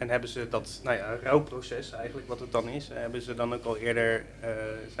 En hebben ze dat een rouwproces eigenlijk, wat het dan is, hebben ze dan ook al eerder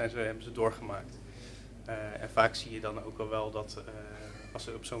hebben ze doorgemaakt. En vaak zie je dan ook al wel dat als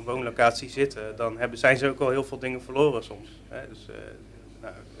ze op zo'n woonlocatie zitten, dan zijn ze ook al heel veel dingen verloren soms. Hè? Dus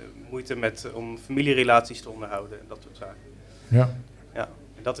moeite om familierelaties te onderhouden en dat soort zaken. Ja. Ja,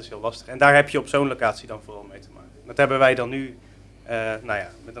 en dat is heel lastig. En daar heb je op zo'n locatie dan vooral mee te maken. Dat hebben wij dan nu,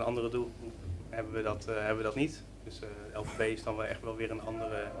 met een andere doelgroep hebben we dat niet. Dus LVB is dan wel echt wel weer een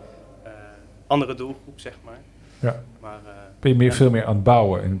andere doelgroep, zeg maar. Ja. Maar, ben je veel meer aan het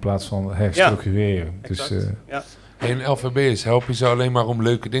bouwen in plaats van herstructureren. Ja, dus, ja. En LVB'ers, help je ze alleen maar om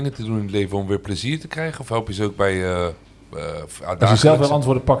leuke dingen te doen in het leven, om weer plezier te krijgen? Of help je ze ook bij... als je zelf wil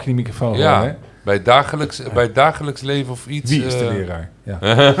antwoorden, pak je die microfoon gewoon, hè? Bij dagelijks leven of iets... Wie is de leraar? Ja.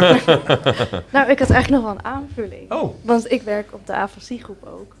 Nou, ik had eigenlijk nog wel een aanvulling. Oh. Want ik werk op de afasie-groep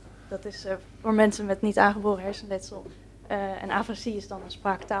ook. Dat is voor mensen met niet aangeboren hersenletsel. En afasie is dan een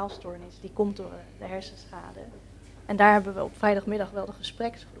spraak-taalstoornis. Die komt door de hersenschade. En daar hebben we op vrijdagmiddag wel de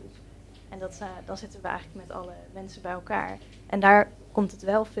gespreksgroep. En dan zitten we eigenlijk met alle mensen bij elkaar. En daar komt het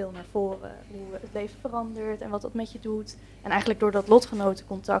wel veel naar voren. Hoe het leven verandert en wat dat met je doet. En eigenlijk door dat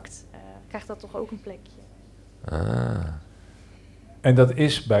lotgenotencontact krijgt dat toch ook een plekje. Ah. En dat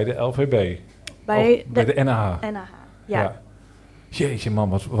is bij de LVB? Bij de NAH? NAH, ja. Jeetje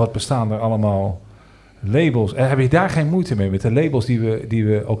man, wat bestaan er allemaal labels. En heb je daar geen moeite mee met de labels die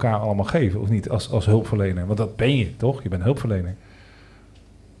we elkaar allemaal geven? Of niet, als hulpverlener? Want dat ben je, toch? Je bent hulpverlener.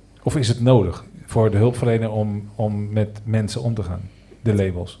 Of is het nodig voor de hulpverlener om met mensen om te gaan? De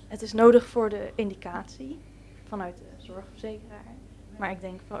labels. Het is nodig voor de indicatie vanuit de zorgverzekeraar. Maar ik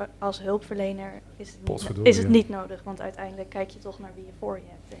denk als hulpverlener is het niet nodig. Want uiteindelijk kijk je toch naar wie je voor je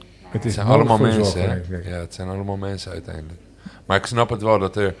hebt. Het zijn allemaal mensen, hè? Ja, het zijn allemaal mensen uiteindelijk. Maar ik snap het wel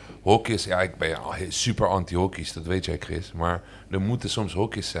dat er hokjes... Ja, ik ben super anti-hokjes, dat weet jij, Chris. Maar er moeten soms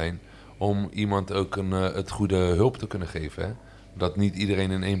hokjes zijn om iemand ook het goede hulp te kunnen geven. Hè? Dat niet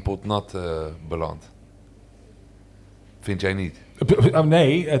iedereen in één pot nat belandt. Vind jij niet?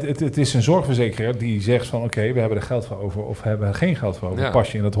 Nee, het is een zorgverzekeraar die zegt van oké, we hebben er geld voor over of hebben er geen geld voor over. Ja.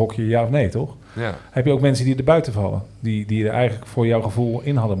 Pas je in dat hokje ja of nee, toch? Ja. Heb je ook mensen die er buiten vallen? Die er eigenlijk voor jouw gevoel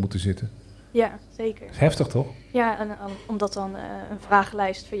in hadden moeten zitten? Ja, zeker. Heftig, toch? Ja, en omdat dan een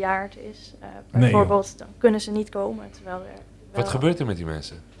vragenlijst verjaard is. Bijvoorbeeld, dan kunnen ze niet komen. Terwijl Wat gebeurt er met die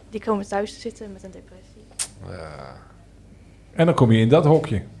mensen? Die komen thuis te zitten met een depressie. Ja. En dan kom je in dat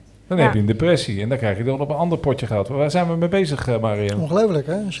hokje. Dan heb je een depressie en dan krijg je dan op een ander potje geld. Waar zijn we mee bezig, Marianne? Ongelooflijk,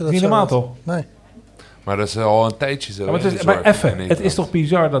 hè? Als je dat niet normaal, toch? Nee. Maar dat is al een tijdje zo. Maar even, het is toch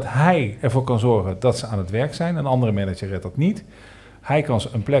bizar dat hij ervoor kan zorgen dat ze aan het werk zijn. Een andere manager redt dat niet. Hij kan ze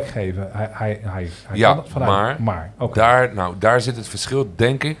een plek geven. Hij kan dat vanuit. Maar okay. Daar zit het verschil,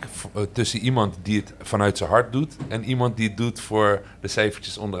 denk ik, tussen iemand die het vanuit zijn hart doet en iemand die het doet voor de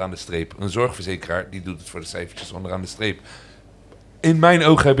cijfertjes onderaan de streep. Een zorgverzekeraar die doet het voor de cijfertjes onderaan de streep. In mijn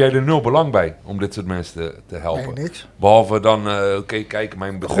ogen heb jij er nul belang bij om dit soort mensen te helpen. Nee, niks. Behalve dan, kijk,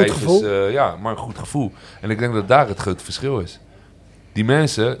 mijn bedrijf is maar een goed gevoel. En ik denk dat daar het grote verschil is. Die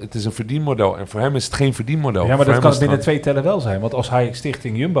mensen, het is een verdienmodel. En voor hem is het geen verdienmodel. Ja, maar dat kan binnen 2 tellen wel zijn. Want als hij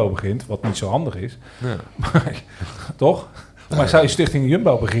Stichting Jumbo begint, wat niet zo handig is. Ja. Maar, toch? Maar zou je Stichting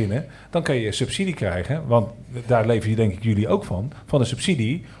Jumbo beginnen, dan kan je subsidie krijgen. Want daar leven je denk ik jullie ook van een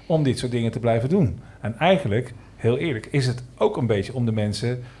subsidie om dit soort dingen te blijven doen. En eigenlijk, heel eerlijk, is het ook een beetje om de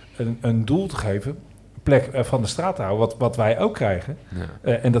mensen een doel te geven, plek van de straat te houden, wat wij ook krijgen.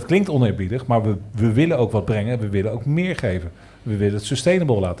 Ja. En dat klinkt oneerbiedig, maar we willen ook wat brengen. We willen ook meer geven. We willen het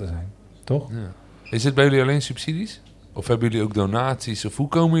sustainable laten zijn, toch? Ja. Is het bij jullie alleen subsidies? Of hebben jullie ook donaties? Of hoe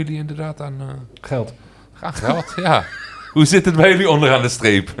komen jullie inderdaad aan... Geld. Geld, ja. Hoe zit het bij jullie onderaan de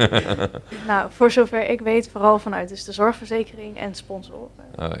streep? Nou, voor zover ik weet, vooral vanuit dus de zorgverzekering en sponsoren.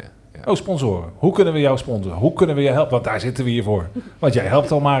 Oh, ja. Ja. Oh, sponsoren. Hoe kunnen we jou sponsoren? Hoe kunnen we je helpen? Want daar zitten we hier voor. Want jij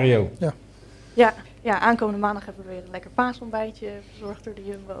helpt al, Mario. Ja, aankomende maandag hebben we weer een lekker paasontbijtje verzorgd door de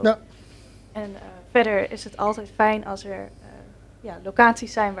Jumbo. Ja. En verder is het altijd fijn als er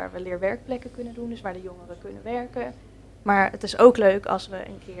locaties zijn waar we leerwerkplekken kunnen doen. Dus waar de jongeren kunnen werken. Maar het is ook leuk als we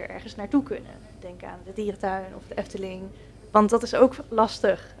een keer ergens naartoe kunnen. Denk aan de dierentuin of de Efteling. Want dat is ook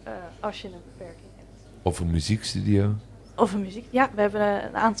lastig als je een beperking hebt. Of een muziekstudio. Of een muziek. Ja, we hebben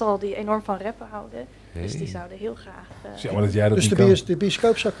een aantal die enorm van rappen houden. Hey. Dus die zouden heel graag... Jammer dat jij dat Dus niet de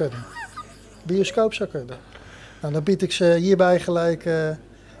bioscoop zou kunnen. Nou, dan bied ik ze hierbij gelijk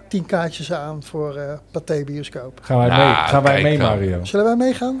 10 kaartjes aan voor Pathé Bioscoop. Gaan wij mee, Mario? Zullen wij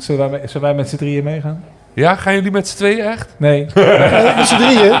meegaan? Zullen wij met z'n drieën meegaan? Ja, gaan jullie met z'n tweeën echt? Nee. Met z'n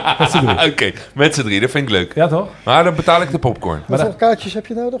drieën. Oké, met z'n drieën, dat vind ik leuk. Ja, toch? Maar dan betaal ik de popcorn. Hoeveel kaartjes heb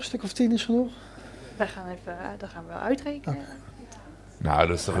je nodig? Een stuk of 10 is genoeg? Wij gaan dat gaan we wel uitrekenen. Nou,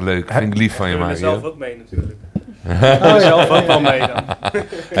 dat is toch leuk. Vind ik lief van je, Mario. Mario. Ik zelf ook mee natuurlijk. Ik zelf ook wel mee dan.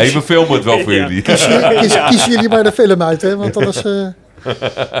 Hey, we filmen het wel voor jullie. Kiezen jullie maar de film uit, hè? Want anders...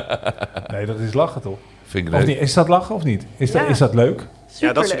 Nee, dat is lachen toch? Vind ik Of leuk. niet? Is dat lachen of niet? Is dat leuk?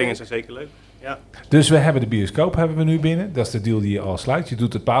 Ja, dat soort dingen zijn zeker leuk. Ja. Dus we hebben de bioscoop hebben we nu binnen. Dat is de deal die je al sluit. Je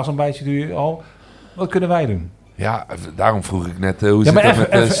doet het paasontbijtje doe je al. Wat kunnen wij doen? Ja, daarom vroeg ik net hoe zit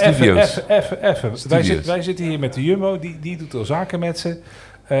het met studio's. Even. Wij zitten hier met de Jumbo. Die doet al zaken met ze.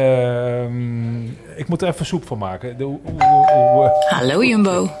 Ik moet er even soep van maken. Hallo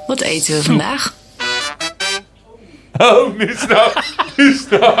Jumbo, wat eten we vandaag? Oh, nu snap.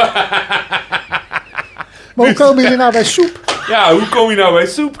 Maar hoe komen jullie nou bij soep? Ja, hoe kom je nou bij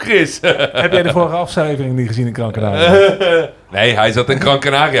soep, Chris? Heb jij de vorige aflevering niet gezien in Gran Canaria? Nee, hij zat in Gran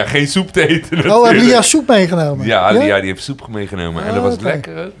Canaria. Geen soep te eten natuurlijk. Oh, hebben Lia soep meegenomen? Ja, die heeft soep meegenomen. En dat was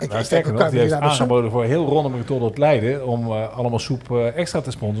lekker ook. Sterker nog, die heeft aangeboden voor heel Ronnemer tot het Leiden om allemaal soep extra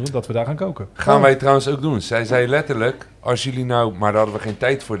te sponsoren, dat we daar gaan koken. Gaan wij trouwens ook doen. Zij zei letterlijk, als jullie nou... Maar daar hadden we geen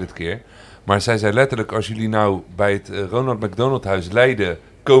tijd voor dit keer. Maar zij zei letterlijk, als jullie nou bij het Ronald McDonald Huis Leiden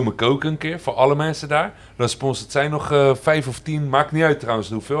komen koken een keer, voor alle mensen daar, dan sponsort zij nog 5 of 10, maakt niet uit trouwens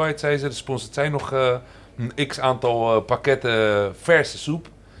de hoeveelheid, zei ze, dan sponsort zij nog een x-aantal pakketten verse soep.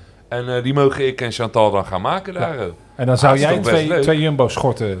 En die mogen ik en Chantal dan gaan maken daar. Ja. En dan zou jij twee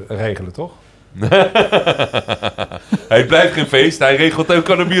Jumbo-schorten regelen, toch? Hij blijft geen feest, hij regelt ook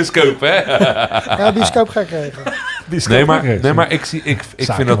aan de bioscoop, hè? Ja, bioscoop ga ik regelen. Nee, maar ik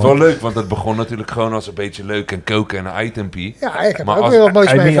vind dat wel leuk, want het begon natuurlijk gewoon als een beetje leuk en koken en een itempie. Ja, ik heb ook weer wat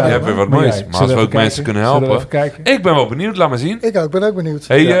moois meegenomen. Je hebt weer wat moois, maar als we ook mensen kunnen helpen. Ik ben wel benieuwd, laat maar zien. Ik ben ook benieuwd.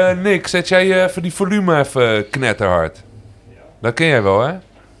 Hey Nick, zet jij even die volume even knetterhard. Dat ken jij wel, hè?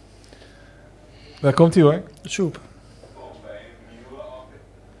 Daar komt hij hoor. Soep.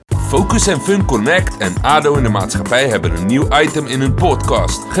 Focus en Fun Connect en ADO in de Maatschappij hebben een nieuw item in hun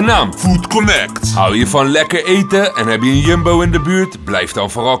podcast, genaamd Food Connect. Hou je van lekker eten en heb je een Jumbo in de buurt? Blijf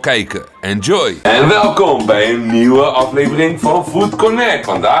dan vooral kijken. Enjoy! En welkom bij een nieuwe aflevering van Food Connect.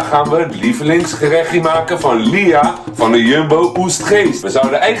 Vandaag gaan we het lievelingsgerechtje maken van Lia van de Jumbo Oestgeest. We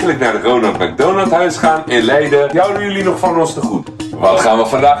zouden eigenlijk naar het Ronald McDonald Huis gaan in Leiden. Die houden jullie nog van ons te goed. Wat gaan we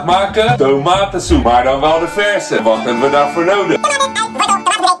vandaag maken? Tomatensoep, maar dan wel de verse. Wat hebben we daarvoor nodig?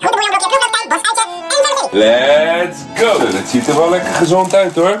 Let's go! Het ziet er wel lekker gezond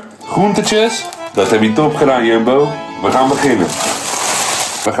uit hoor. Groentetjes, dat heb je top gedaan Jumbo. We gaan beginnen.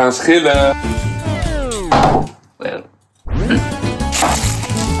 We gaan schillen.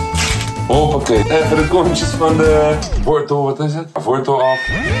 Hoppakee. Even de kontjes van de wortel, wat is het? Wortel af.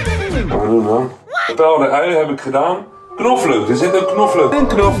 Wat doen we dan? Gepelde ui heb ik gedaan. Knoflook, er zit ook knoflook. Een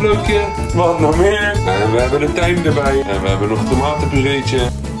knoflookje, wat nog meer. En we hebben de tijm erbij. En we hebben nog een tomatenpureetje.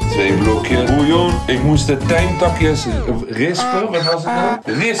 2 blokjes bouillon. Ik moest de tijmtakjes rispen. Wat was het nou?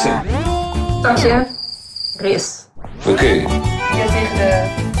 Rissen. Takje, ris. Oké. Ja, tegen de...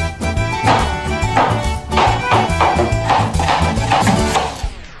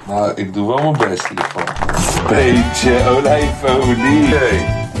 Nou, ik doe wel mijn best hiervan. Beetje olijfolie.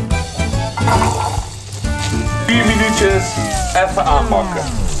 4 minuutjes. Even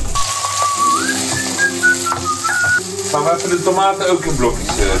aanpakken. Gaan we even de tomaten ook in blokjes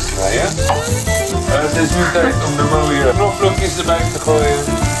snijden. Het is nu tijd om de mooie knoflookjes erbij te gooien.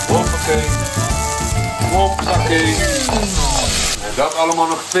 Hoppakee. Hoppakee. En dat allemaal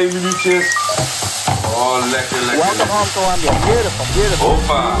nog 2 minuutjes. Oh, lekker.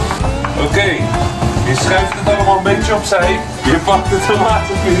 Hoppa. Oké. Je schuift het allemaal een beetje opzij. Je pakt de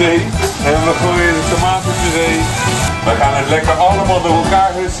tomatenpuree. En we gooien de tomatenpuree. We gaan het lekker allemaal door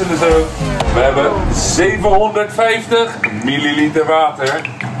elkaar husselen zo. We hebben 750 milliliter water.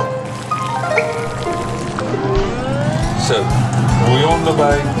 Zo, bouillon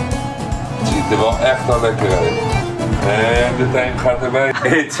erbij. Het ziet er wel echt al lekker uit. En de time gaat erbij.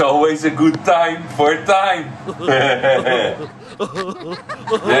 It's always a good time for time. Nee.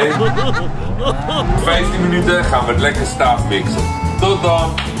 15 minuten gaan we het lekker staaf mixen. Tot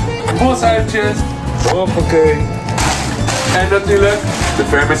dan. Bosuitjes. Hoppakee. En natuurlijk de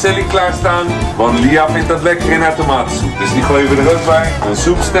vermicelli klaarstaan. Want Lia vindt dat lekker in haar tomatensoep. Dus die gooien we er ook bij. Een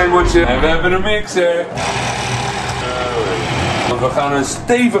soepstengeltje. En we hebben een mixer. Want we gaan een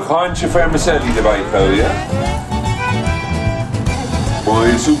stevig handje vermicelli erbij gooien.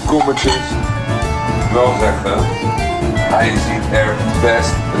 Mooie soepkommetjes. Wel zeggen, hij ziet er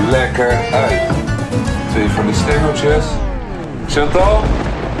best lekker uit. 2 van de stengeltjes. Chantal,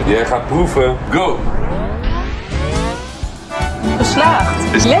 jij gaat proeven. Go!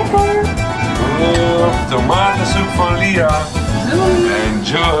 Geslaagd. Is lekker. Tomatensoep van Lia. Doei.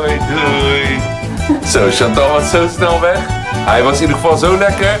 Enjoy, doei. Zo, Chantal was zo snel weg. Hij was in ieder geval zo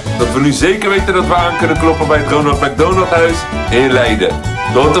lekker dat we nu zeker weten dat we aan kunnen kloppen bij het Ronald McDonald huis in Leiden.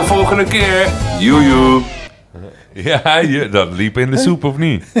 Tot de volgende keer. Joejoe. Ja, dat liep in de soep of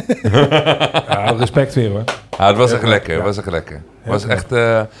niet? Ja, respect weer hoor. Ja, het was echt lekker. Het was echt lekker. Was echt,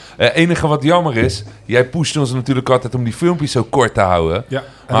 het enige wat jammer is, jij pusht ons natuurlijk altijd om die filmpjes zo kort te houden. Ja,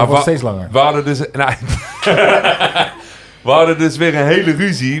 en dat was steeds langer. We hadden dus... Nou, we hadden dus weer een hele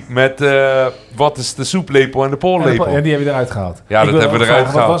ruzie met wat is de soeplepel en de pollepel. Ja, die hebben we eruit gehaald. Ja, dat hebben we eruit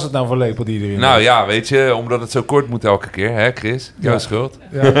gehaald. Wat was het nou voor lepel die erin Nou ja, weet je, omdat het zo kort moet elke keer, hè Chris? Jouw schuld.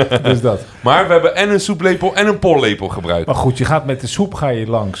 Ja, dus dat. Maar we hebben en een soeplepel en een pollepel gebruikt. Maar goed, je gaat met de soep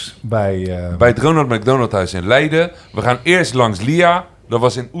langs bij het Ronald McDonald huis in Leiden. We gaan eerst langs Lia, dat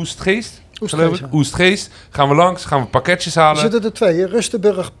was in Oestgeest. Oestgeest. Gaan we langs, gaan we pakketjes halen. Er zitten er 2,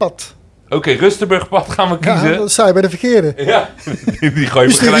 Rustenburgpad. Oké, Rustenburgpad gaan we kiezen. Ja, dan sta je bij de verkeerde. Ja, die gooi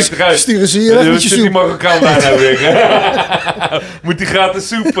je gelijk eruit. Sturen ze hier weg met je soep. Die Marokkaan daar nou weer. Moet die gratis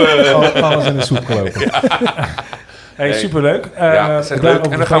soep... Alles in de soep gelopen. Ja. Hey, superleuk. Leuk.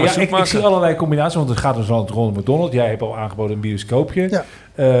 En dan gaan we soep maken. Ik zie allerlei combinaties, want het gaat dus al rond McDonald's. Jij hebt al aangeboden een bioscoopje. Ja.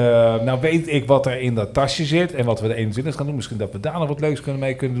 Nou weet ik wat er in dat tasje zit en wat we de 21 gaan doen. Misschien dat we daar nog wat leuks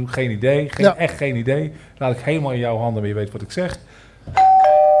mee kunnen doen. Geen idee. Echt geen idee. Laat ik helemaal in jouw handen, maar je weet wat ik zeg.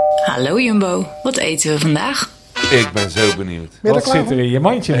 Hallo Jumbo, wat eten we vandaag? Ik ben zo benieuwd. Wat zit er in je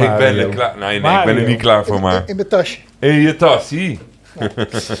mandje, Mario? Ik ben er klaar. Nee, ik ben er niet klaar voor, maar... In mijn tasje. In je tas, zie.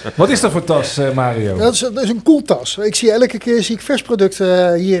 Wat is dat voor tas, Mario? Dat is een koeltas. Elke keer zie ik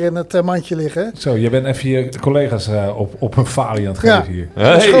versproducten hier in het mandje liggen. Zo, je bent even je collega's op een falie aan het geven hier.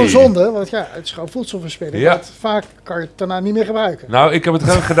 Dat is gewoon zonde, want het is gewoon voedselverspilling. Ja. Vaak kan je het daarna niet meer gebruiken. Nou, ik heb het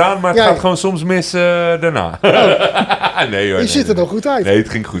gewoon gedaan, maar het gaat gewoon soms mis daarna. Oh. Nee hoor. Je ziet er nog goed uit. Nee, het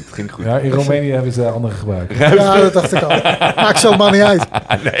ging goed. Ja, in Roemenië hebben ze andere gebruikt. Ja, dat dacht ik al. Maakt zo maar niet uit.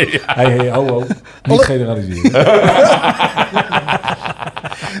 Nee. Hey, ho. Niet generaliseren.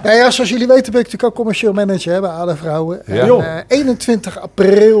 Nou ja, zoals jullie weten ben ik natuurlijk ook commercieel manager bij ADO Vrouwen. Ja. En 21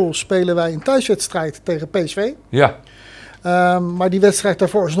 april spelen wij een thuiswedstrijd tegen PSV. Ja. Maar die wedstrijd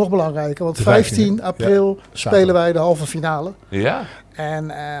daarvoor is nog belangrijker. Want 15 april spelen wij de halve finale. Ja.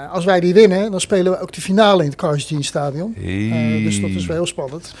 En als wij die winnen, dan spelen we ook de finale in het Carls Jean Stadion. Dus dat is wel heel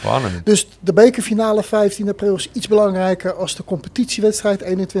spannend. Dus de bekerfinale 15 april is iets belangrijker als de competitiewedstrijd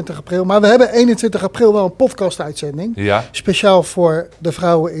 21 april. Maar we hebben 21 april wel een podcast-uitzending. Ja. Speciaal voor de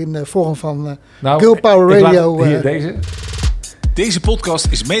vrouwen in de vorm van Girl Power Radio. Hier, deze. Deze podcast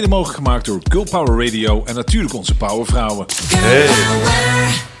is mede mogelijk gemaakt door Girl Power Radio en natuurlijk onze powervrouwen. Hey.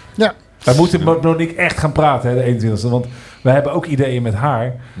 Ja. Wij moeten Monique echt gaan praten, hè, de 21e. Want wij hebben ook ideeën met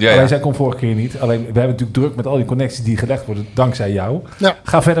haar. Ja, alleen zij komt vorige keer niet. Alleen we hebben natuurlijk druk met al die connecties die gelegd worden dankzij jou. Ja.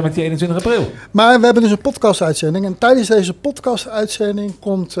 Ga verder met die 21 april. Maar we hebben dus een podcast-uitzending. En tijdens deze podcast-uitzending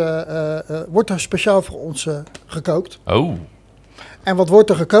wordt er speciaal voor ons gekookt. Oh. En wat wordt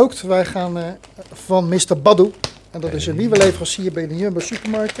er gekookt? Wij gaan van Mr. Badu. En dat is een nieuwe leverancier bij de Jumbo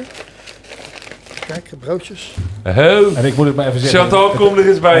supermarkten. Kijk, broodjes. Oh. En ik moet het maar even zeggen. Chantal, kom er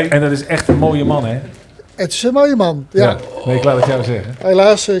eens bij. En dat is echt een mooie man, hè? Het is een mooie man, ja. Nee, ik laat het jou zeggen.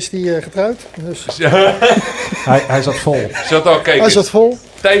 Helaas is hij getrouwd. Dus. hij zat vol. Chantal, kijk eens. Hij zat vol.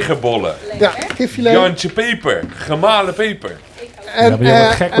 Tijgerbollen. Ja, kipfilet. Jantje peper. Gemalen peper. En, maar je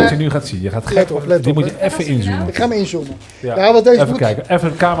wordt gek wat je nu gaat zien. Je gaat gek op. Die moet je even inzoomen. Ik ga hem inzoomen. Ja. Wat deze even kijken.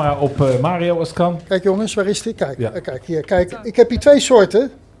 Even de camera op Mario als het kan. Kijk jongens, waar is die? Kijk, kijk hier. Kijk, ik heb hier 2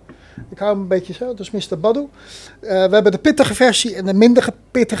 soorten. Ik hou hem een beetje zo, dat is Mr. Badu. We hebben de pittige versie en de minder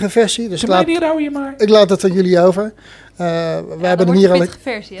pittige versie. Dus ik laat het aan jullie over. We hebben hem hier al.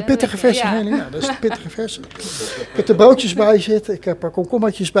 De pittige versie. Ja, dat is de pittige versie. Ik heb er broodjes bij zitten. Ik heb er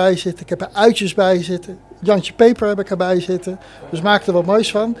komkommertjes bij zitten. Ik heb er uitjes bij zitten. Jantje peper heb ik erbij zitten. Dus maak er wat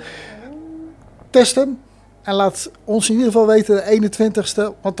moois van. Test hem. En laat ons in ieder geval weten de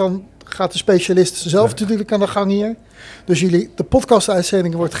 21ste. Want dan gaat de specialist zelf natuurlijk aan de gang hier. Dus de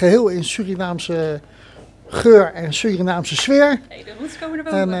podcast-uitzending wordt geheel in Surinaamse geur en Surinaamse sfeer. Hey, de roots komen er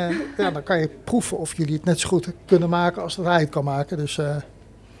boven. En dan kan je proeven of jullie het net zo goed kunnen maken als dat hij het kan maken. Dus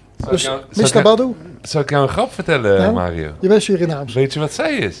Mr. Badu. Zal ik jou een grap vertellen, Mario? Je bent Surinaams. Weet je wat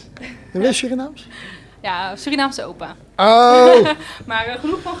zij is? Je bent Surinaams? Ja, Surinaamse opa. Oh! Maar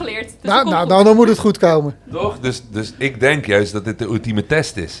genoeg van geleerd. Dus nou, dan moet het goed komen. Toch? Dus ik denk juist dat dit de ultieme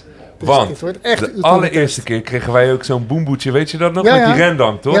test is. Want de allereerste keer kregen wij ook zo'n boemboetje, weet je dat nog? Met die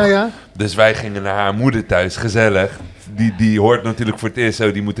rendang, toch? Ja. Dus wij gingen naar haar moeder thuis, gezellig. Die hoort natuurlijk voor het eerst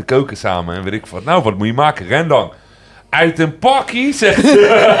zo, die moeten koken samen. En weet ik wat. Nou, wat moet je maken? Rendang. Uit een pakkie, zegt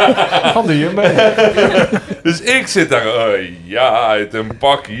ze. Van de Jumbo. Dus ik zit daar, uit een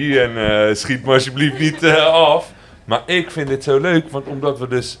pakkie. En schiet me alsjeblieft niet af. Maar ik vind dit zo leuk, want omdat we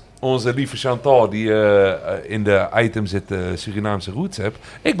dus onze lieve Chantal, die in de item zit, Surinaamse roots hebt.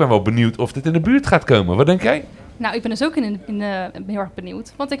 Ik ben wel benieuwd of dit in de buurt gaat komen. Wat denk jij? Nou, ik ben dus ook heel erg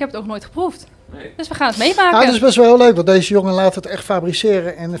benieuwd, want ik heb het ook nooit geproefd. Nee. Dus we gaan het meemaken. Ja, dat is best wel heel leuk, want deze jongen laat het echt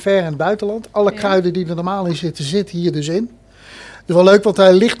fabriceren ver in het buitenland. Alle kruiden die er normaal in zitten hier dus in. Het is wel leuk, want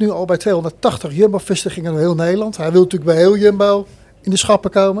hij ligt nu al bij 280 Jumbo-vestigingen in heel Nederland. Hij wil natuurlijk bij heel Jumbo in de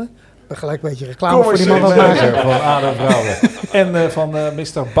schappen komen. We gelijk een beetje reclame voor die man aan maken. Van Adam Vrouwen. En van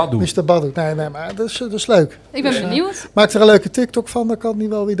Mr. Badu. Mr. Badu. Nee, maar dat is leuk. Ik ben benieuwd. Maak er een leuke TikTok van, dan kan hij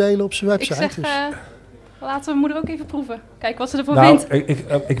wel weer delen op zijn website. Ik zeg, laten we mijn moeder ook even proeven. Kijk wat ze ervan vindt.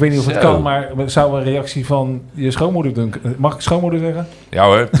 Ik weet niet of het kan, maar zou een reactie van je schoonmoeder doen? Mag ik schoonmoeder zeggen? Ja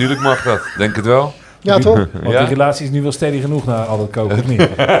hoor, tuurlijk mag dat. Denk het wel. Ja, toch? Want die relatie is nu wel steady genoeg na al dat koken, of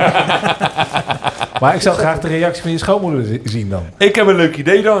niet? Maar ik zou graag de reactie van je schoonmoeder zien dan. Ik heb een leuk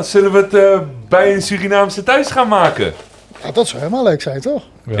idee dan. Zullen we het bij een Surinaamse thuis gaan maken? Ja, dat zou helemaal leuk zijn, toch?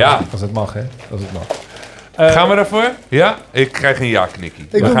 Ja. Als het mag, hè? Als het mag. Gaan we daarvoor? Ja? Ik krijg een ja-knikkie.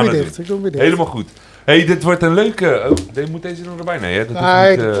 Ik doe weer dicht. Helemaal goed. Hey, dit wordt een leuke... moet deze nog erbij? Nee, hè?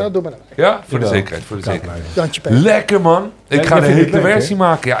 Dat doe maar dan. Ja? Voor de zekerheid. Voor de zekerheid. Jantje P. Lekker, man. Ik ga de hele versie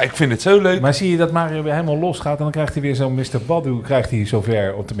maken. Ja, ik vind het zo leuk. Maar zie je dat Mario weer helemaal los gaat en dan krijgt hij weer zo'n Mr. Badu, krijgt hij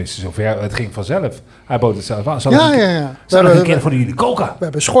zover, of tenminste zover, het ging vanzelf. Hij bood het zelf aan. Zal ik een keer voor jullie koken? We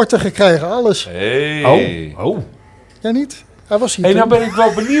hebben schorten gekregen, alles. Hey. Oh. Ja, niet? Hij was hier. Hey, nou ben ik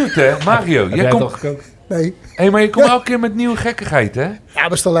wel benieuwd, hè. Mario, jij komt toch gekookt? Nee. Hé, maar je komt elke keer met nieuwe gekkigheid, hè? Ja,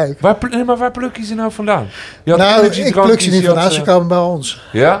 dat is toch leuk. Waar pluk je ze nou vandaan? Ik pluk ze niet vandaan, ze komen bij ons.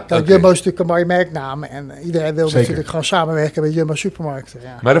 Ja? Kijk, Jumbo is natuurlijk een mooie merknaam. En iedereen wil natuurlijk gewoon samenwerken met Jumbo supermarkten.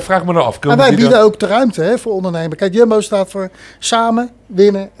 Ja. Maar dan vraag ik me dan af. En wij bieden ook de ruimte voor ondernemen. Kijk, Jumbo staat voor samen,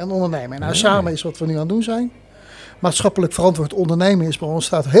 winnen en ondernemen. Nou, samen is wat we nu aan het doen zijn. Maatschappelijk verantwoord ondernemen is bij ons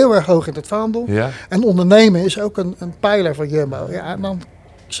staat heel erg hoog in het vaandel. Ja. En ondernemen is ook een pijler van Jumbo. Ja, en dan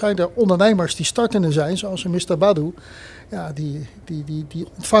zijn er ondernemers die startende zijn, zoals een Mr. Badu. Ja, die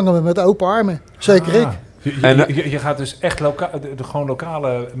ontvangen we met open armen. Zeker ik. Je gaat dus echt gewoon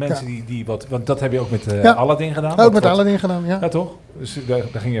lokale mensen die wat... Want dat heb je ook met Aladdin gedaan. Ook met Aladdin gedaan, ja. Ja, toch? Dus daar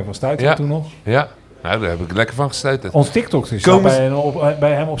ging je van stuiten toen nog. Ja. Nou, daar heb ik lekker van gestuiterd. Ons TikTok is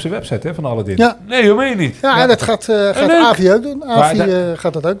bij hem op zijn website, hè, van Aladdin. Ja. Nee, hoe meen je niet? Ja, en dat gaat Avi ook doen. Avi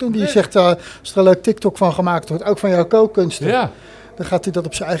gaat dat ook doen. Die zegt, als er een leuk TikTok van gemaakt wordt, ook van jouw kookkunsten. Ja. Dan gaat hij dat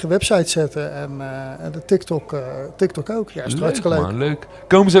op zijn eigen website zetten. En de TikTok ook. Ja, is hartstikke leuk. Man, leuk.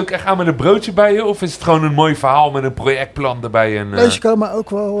 Komen ze ook echt aan met een broodje bij je? Of is het gewoon een mooi verhaal met een projectplan erbij? En, nee, ze komen ook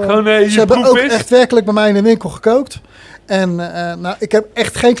wel... ze hebben ook echt werkelijk bij mij in de winkel gekookt. En ik heb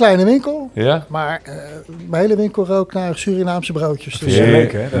echt geen kleine winkel. Ja? Maar mijn hele winkel rookt naar Surinaamse broodjes. Dat vind jij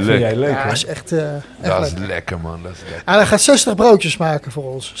leuk, hè? Dat vind jij leuk, ja, dat is echt leuk. Dat is lekker, man. Dat is lekker. En hij gaat 60 broodjes maken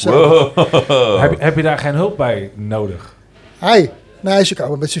voor ons. Wow. Heb je daar geen hulp bij nodig? Nee, ze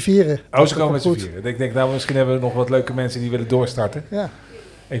komen met z'n vieren. Oh, ze komen met z'n vieren. Ik denk, nou, misschien hebben we nog wat leuke mensen die willen doorstarten. Ja.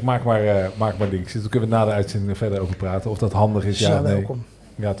 Ik maak maar links. Dan kunnen we na de uitzending verder over praten. Of dat handig is, ja, nee. Welkom.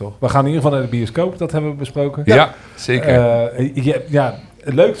 Ja, toch. We gaan in ieder geval naar de bioscoop. Dat hebben we besproken. Ja, zeker.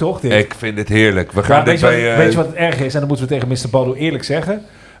 Leuk toch, dit? Ik vind het heerlijk. We gaan weet je wat het erg is? En dan moeten we tegen Mr. Badu eerlijk zeggen.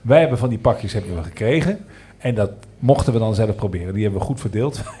 Wij hebben van die pakjes gekregen. En dat mochten we dan zelf proberen. Die hebben we goed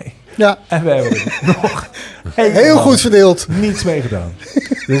verdeeld. Ja. En we hebben er nog heel goed verdeeld. Niets mee gedaan.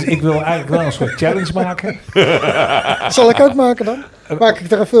 Dus ik wil eigenlijk wel een soort challenge maken. Zal ik ook maken dan? Maak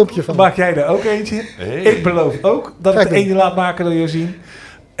ik er een filmpje van. Maak jij er ook eentje? Hey. Ik beloof ook dat ik er eentje laat maken door je zien.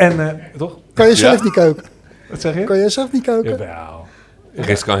 En toch? Kan je zelf niet koken? Wat zeg je? Kan je zelf niet koken? Jawel.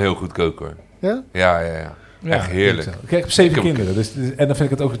 Chris kan heel goed koken hoor. Ja? Ja. Echt heerlijk. Ik heb 7 kinderen, en dan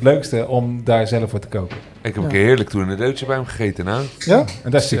vind ik het ook het leukste om daar zelf voor te koken. Ik heb een keer heerlijk toen een reutje bij hem gegeten. Nou. Ja?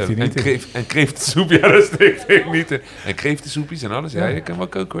 En daar stikt hij niet in. En kreeftensoep, ja, daar stikt ik niet in. En kreeftensoepjes en alles, ja, je kan wel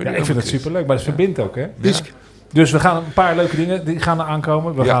koken hoor. Ja, ik vind het superleuk, maar het verbindt ook, hè? Bisk. Dus we gaan een paar leuke dingen die gaan er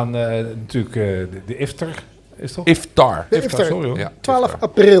aankomen. We gaan natuurlijk de iftar. Is toch? Iftar. De iftar. Sorry hoor. Ja, 12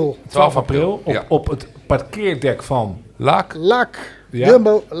 april. 12 april op het parkeerdek van Laak.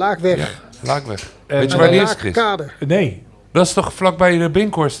 Jumbo, Leyweg. Ja, Leyweg. Weet je waar die is, Chris? Nee. Dat is toch vlakbij de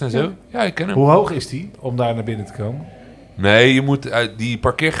Binkhorst en zo? Ja, ik ken hem. Hoe hoog is die om daar naar binnen te komen? Nee, je moet die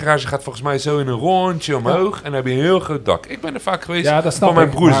parkeergarage gaat volgens mij zo in een rondje omhoog en dan heb je een heel groot dak. Ik ben er vaak geweest. Ja, dat snap van mijn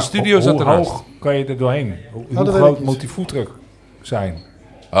broers studio zat Hoe ernaast. hoog kan je er doorheen? Hoe groot moet die foodtruck zijn?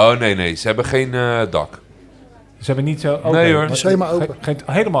 Oh nee, ze hebben geen dak. Ze hebben niet zo open. Nee hoor. Het is helemaal open.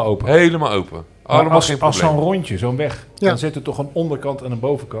 Helemaal open. Helemaal open. Allemaal geen probleem. Als zo'n rondje, zo'n weg, dan zit er toch een onderkant en een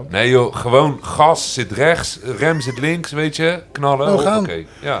bovenkant? Nee joh, gewoon gas zit rechts, rem zit links, weet je, knallen. Oké.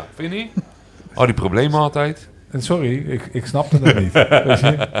 Ja, vind je niet? Al die problemen altijd. Sorry, ik snapte het niet. Weet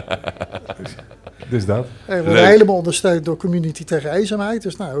je? Dus dat. We worden helemaal ondersteund door Community tegen eenzaamheid.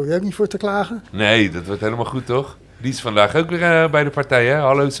 Dus nou, hoef je ook niet voor te klagen. Nee, dat wordt helemaal goed toch? Die is vandaag ook weer bij de partij, hè?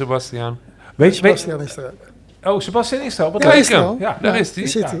 Hallo Sebastiaan. Sebastiaan is er ook. Oh, Sebastiaan is er al. Daar is hij. Ja, daar is hij.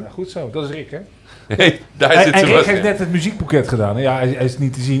 Zit hij. Ja, goed zo, dat is Rick, hè? Hey, daar zit Sebastiaan. Rick heeft net het muziekboeket gedaan. Hè? Ja, hij is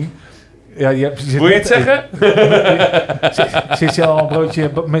niet te zien. Ja, wil je het zeggen? Zit je al een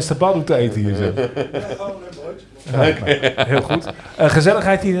broodje Mr. Badu te eten hier zo? Heel goed.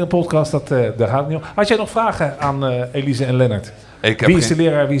 Gezelligheid hier in de podcast, daar gaat het niet om. Had jij nog vragen aan Elise en Lennart? Wie is de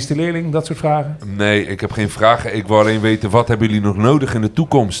leraar, wie is de leerling? Dat soort vragen? Nee, ik heb geen vragen. Ik wil alleen weten, wat hebben jullie nog nodig in de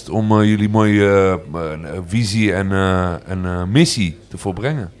toekomst om jullie mooie visie en missie te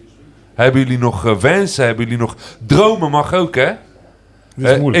volbrengen? Hebben jullie nog wensen? Hebben jullie nog dromen? Mag ook, hè?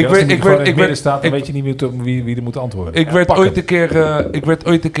 Dat is moeilijk. Als ik werd staat, dan weet je niet wie er moet antwoorden. Ik werd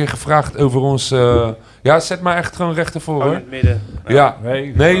ooit een keer gevraagd over ons... zet maar echt gewoon recht ervoor, hoor. In het midden. Ja. Nee,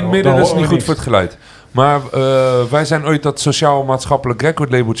 in het midden, dat is niet goed voor het geluid. Maar wij zijn ooit dat sociaal-maatschappelijk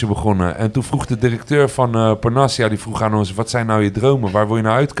recordlabeltje begonnen. En toen vroeg de directeur van Parnassia, die vroeg aan ons... wat zijn nou je dromen? Waar wil je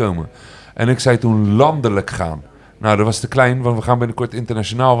nou uitkomen? En ik zei toen landelijk gaan. Nou, dat was te klein, want we gaan binnenkort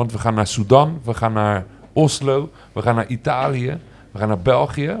internationaal. Want we gaan naar Sudan, we gaan naar Oslo, we gaan naar Italië... We gaan naar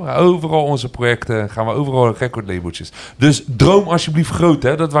België. We gaan overal onze projecten, gaan we overal recordlabeltjes. Dus droom alsjeblieft groot,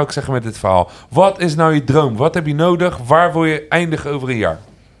 hè? Dat wou ik zeggen met dit verhaal. Wat is nou je droom? Wat heb je nodig? Waar wil je eindigen over een jaar?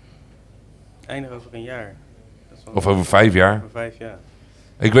 Eindigen over een jaar? Of over 5 jaar? Over 5 jaar.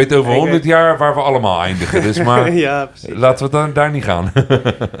 Ik weet over 100 jaar waar we allemaal eindigen. Dus maar ja, laten we daar niet gaan.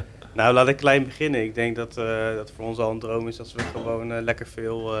 Nou, laat ik klein beginnen. Ik denk dat voor ons al een droom is dat we gewoon lekker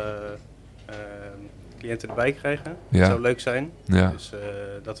veel... cliënten erbij krijgen. Ja. Dat zou leuk zijn. Ja. Dus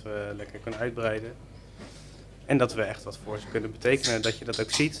dat we lekker kunnen uitbreiden. En dat we echt wat voor ze kunnen betekenen. Dat je dat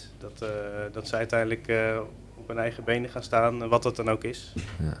ook ziet. Dat ze uiteindelijk op hun eigen benen gaan staan. Wat dat dan ook is.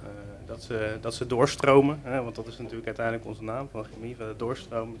 Ja. Dat ze doorstromen. Want dat is natuurlijk uiteindelijk onze naam van Gemiva.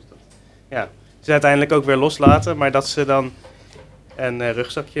 Doorstromen. Dus ze uiteindelijk ook weer loslaten. Maar dat ze dan een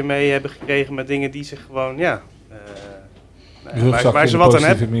rugzakje mee hebben gekregen met dingen die ze gewoon... waar ze wat aan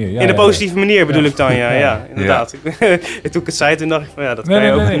hebben. In de positieve manier bedoel ik dan, ja inderdaad. Ja. Toen ik het zei, toen dacht ik van dat kan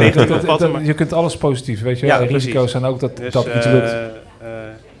je ook negatief opvatten. Je kunt alles positief, weet je. Ja, risico's zijn ook dat iets lukt.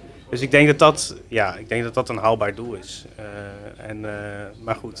 Dus ik denk dat een haalbaar doel is.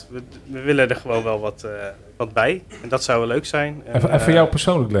 Maar goed, we willen er gewoon wel wat bij. En dat zou wel leuk zijn. En voor jou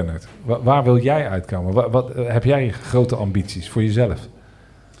persoonlijk, Lennart, waar wil jij uitkomen? Wat heb jij grote ambities voor jezelf?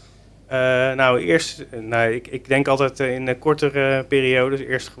 Ik denk altijd in kortere periodes.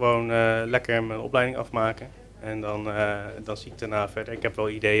 Eerst gewoon lekker mijn opleiding afmaken. En dan zie ik daarna verder. Ik heb wel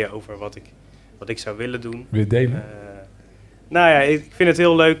ideeën over wat ik zou willen doen. Wil je delen? Ik vind het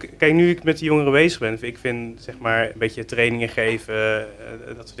heel leuk. Kijk, nu ik met de jongeren bezig ben, ik vind zeg maar een beetje trainingen geven,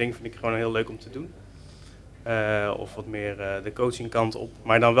 dat soort dingen vind ik gewoon heel leuk om te doen. Of wat meer de coachingkant op,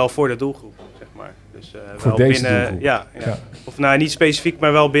 maar dan wel voor de doelgroep, zeg maar. Dus voor wel deze binnen, doelgroep? ja. Of niet specifiek,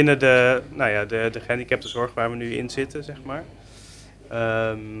 maar wel binnen de gehandicaptenzorg waar we nu in zitten, zeg maar.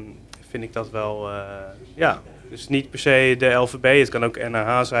 Vind ik dat wel, dus niet per se de LVB, het kan ook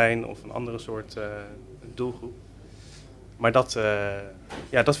NAH zijn of een andere soort doelgroep. Maar dat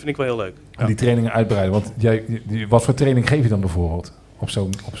vind ik wel heel leuk. En die trainingen uitbreiden, want wat voor training geef je dan bijvoorbeeld? Op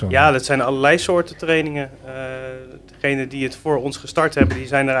zo'n... Ja, dat zijn allerlei soorten trainingen. Degenen die het voor ons gestart hebben, die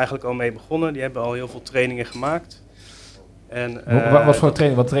zijn er eigenlijk al mee begonnen. Die hebben al heel veel trainingen gemaakt. En, wat voor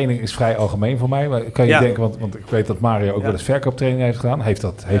training? Want training is vrij algemeen voor mij. Maar kan je denken, want ik weet dat Mario ook wel eens verkooptraining heeft gedaan.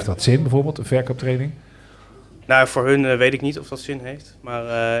 Heeft dat zin bijvoorbeeld, een verkooptraining? Nou, voor hun weet ik niet of dat zin heeft. Maar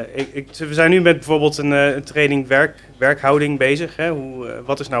we zijn nu met bijvoorbeeld een training werkhouding bezig. Hè?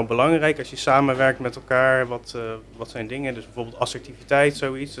 Wat is nou belangrijk als je samenwerkt met elkaar? Wat zijn dingen? Dus bijvoorbeeld assertiviteit,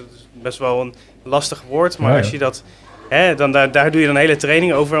 zoiets. Dat is best wel een lastig woord. Maar als je dat Daar doe je dan een hele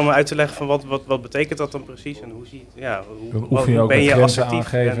training over om uit te leggen van wat betekent dat dan precies en hoe ben je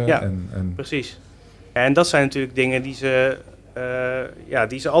assertief. Precies. En dat zijn natuurlijk dingen die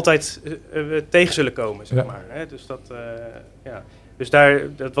ze altijd tegen zullen komen, zeg maar. Hè? Dus Dus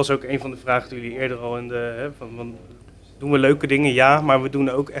dat was ook een van de vragen die jullie eerder al van doen we leuke dingen? Ja, maar we doen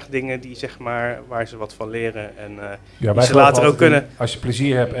ook echt dingen die, zeg maar, waar ze wat van leren. En die ze later ook kunnen. Als je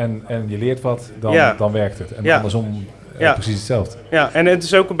plezier hebt en je leert wat, dan werkt het. En andersom precies hetzelfde. Ja, en het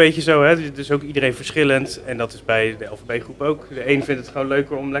is ook een beetje zo, het is ook iedereen verschillend. En dat is bij de LVB-groep ook. De een vindt het gewoon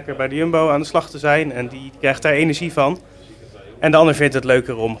leuker om lekker bij de Jumbo aan de slag te zijn. En die krijgt daar energie van. En de ander vindt het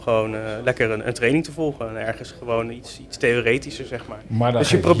leuker om gewoon lekker een training te volgen. En ergens gewoon iets theoretischer, zeg maar. Maar dan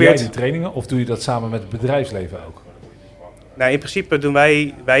dus je probeert jij die trainingen of doe je dat samen met het bedrijfsleven ook? Nou, in principe doen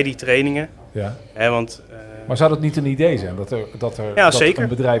wij die trainingen. Ja. Want, maar zou dat niet een idee zijn, dat een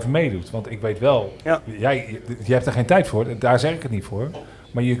bedrijf meedoet? Want ik weet wel, je hebt er geen tijd voor, daar zeg ik het niet voor.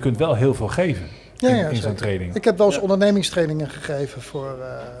 Maar je kunt wel heel veel geven in zo'n training. Ik heb wel eens ondernemingstrainingen gegeven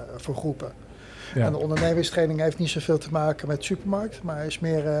voor groepen. Ja. En de ondernemingstraining heeft niet zoveel te maken met supermarkt. Maar is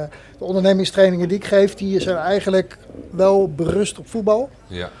meer de ondernemingstrainingen die ik geef, die zijn eigenlijk wel berust op voetbal.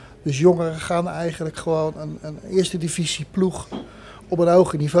 Ja. Dus jongeren gaan eigenlijk gewoon een eerste divisie ploeg op een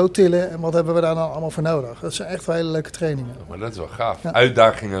hoger niveau tillen. En wat hebben we daar nou allemaal voor nodig? Dat zijn echt wel hele leuke trainingen. Maar dat is wel gaaf. Ja.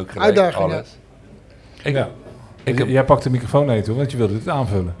 Uitdaging ook gelijk. Uitdaging, alles. Jij pakt de microfoon naar je toe, want je wilde het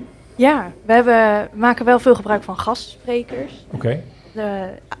aanvullen. Ja, we maken wel veel gebruik van gastsprekers. Oké.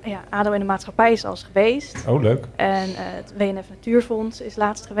 ADO in de maatschappij is al eens geweest. Oh, leuk. En het WNF Natuurfonds is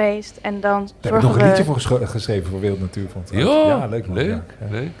laatst geweest. En dan daar heb ik nog een liedje voor geschreven voor Wereld Natuurfonds. Ja, leuk.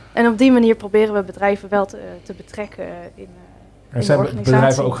 En op die manier proberen we bedrijven wel te betrekken in en zijn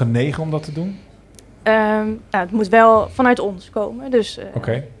bedrijven ook genegen om dat te doen? Het moet wel vanuit ons komen. Dus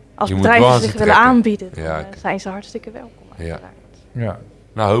als bedrijven zich willen aanbieden, dan zijn ze hartstikke welkom. Ja.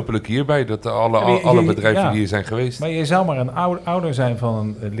 Nou, hopelijk hierbij, dat alle bedrijven die hier zijn geweest. Maar je zou maar een ouder zijn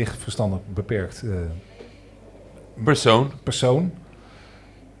van een licht verstandig beperkt persoon.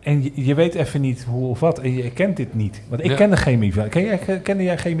 En je weet even niet hoe of wat. En je kent dit niet. Want ik ken de Gemiva. Kende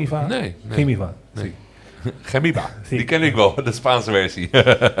jij Gemiva? Nee. Gemiva. Nee. Gemiva, die ken ik wel, de Spaanse versie.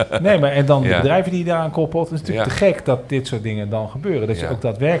 Nee, maar en dan de bedrijven die je daaraan koppelt. Het is natuurlijk te gek dat dit soort dingen dan gebeuren. Dat je ook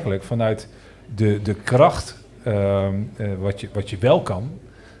daadwerkelijk vanuit de kracht... wat je wel kan,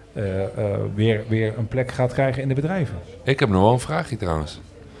 weer een plek gaat krijgen in de bedrijven. Ik heb nog wel een vraagje trouwens.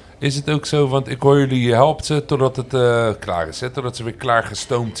 Is het ook zo, want ik hoor jullie, je helpt ze totdat het klaar is, totdat ze weer klaar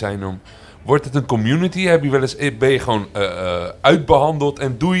gestoomd zijn. Wordt het een community? Ben je gewoon uitbehandeld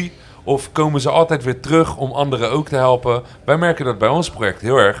en doei? Of komen ze altijd weer terug om anderen ook te helpen? Wij merken dat bij ons project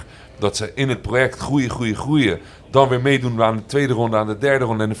heel erg, dat ze in het project groeien. Dan weer meedoen aan de tweede ronde, aan de derde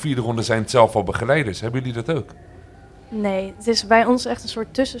ronde en de vierde ronde zijn het zelf al begeleiders. Hebben jullie dat ook? Nee, het is bij ons echt een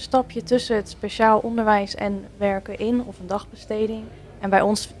soort tussenstapje tussen het speciaal onderwijs en werken in of een dagbesteding. En bij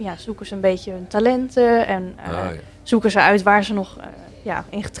ons zoeken ze een beetje hun talenten en zoeken ze uit waar ze nog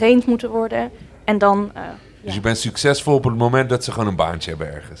in getraind moeten worden. En dan... Dus je bent succesvol op het moment dat ze gewoon een baantje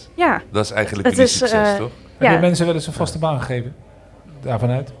hebben ergens? Ja. Dat is eigenlijk jullie succes, toch? Heb je mensen wel eens een vaste baan gegeven? Daarvan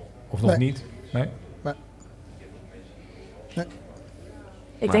uit? Of nog niet? Nee?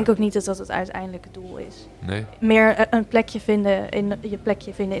 Ik denk ook niet dat dat het uiteindelijke doel is. Nee? Meer een plekje vinden je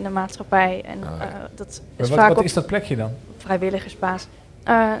plekje vinden in de maatschappij. En, dat is wat is dat plekje dan? Op vrijwilligersbasis.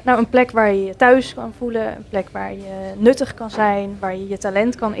 Een plek waar je je thuis kan voelen. Een plek waar je nuttig kan zijn. Waar je je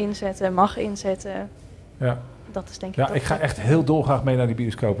talent kan inzetten, mag inzetten. Ja. Dat is denk ik ik ga echt heel dolgraag mee naar die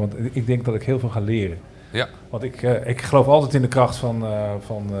bioscoop. Want ik denk dat ik heel veel ga leren. Ja. Want ik geloof altijd in de kracht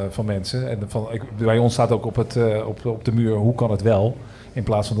van mensen. En bij ons staat ook op de muur hoe kan het wel. In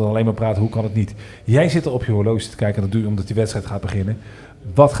plaats van dan alleen maar praten hoe kan het niet. Jij zit er op je horloge te kijken en dat doe je omdat die wedstrijd gaat beginnen.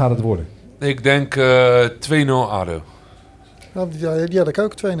 Wat gaat het worden? Ik denk 2-0 ADO. Nou, die had ik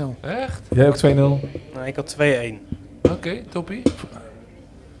ook 2-0. Echt? Jij ook 2-0? Nou, ik had 2-1. Oké, toppie.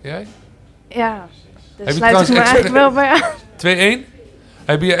 Jij? Ja, daar sluit ik me eigenlijk wel bij aan. 2-1?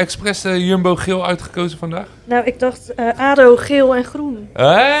 Heb je expres Jumbo geel uitgekozen vandaag? Nou, ik dacht ADO geel en groen.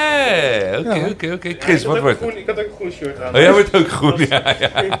 Oké. Chris, wat wordt het? Ik had ook een groen shirt aan. Oh, jij wordt ook groen, ja.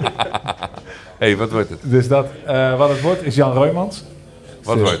 Hey, wat wordt het? Dus wat het wordt is Jan Roymans.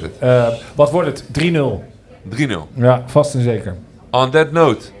 Wat wordt het? Wat wordt het? 3-0. 3-0. Ja, vast en zeker. On that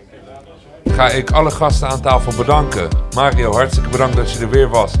note ga ik alle gasten aan tafel bedanken. Mario, hartstikke bedankt dat je er weer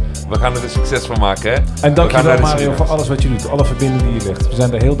was. We gaan er een succes van maken, hè? En dankjewel Mario voor alles wat je doet. Alle verbindingen die je legt. We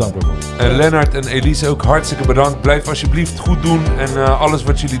zijn er heel dankbaar voor. En Lennart en Elise ook hartstikke bedankt. Blijf alsjeblieft goed doen. En alles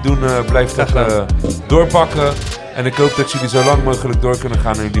wat jullie doen, blijf doorpakken. En ik hoop dat jullie zo lang mogelijk door kunnen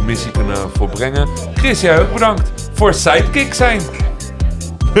gaan en die missie kunnen volbrengen. Chris, jij ook bedankt voor sidekick zijn.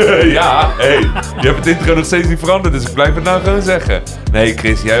 Ja, hey, je hebt het intro nog steeds niet veranderd, dus ik blijf het nou gewoon zeggen. Nee,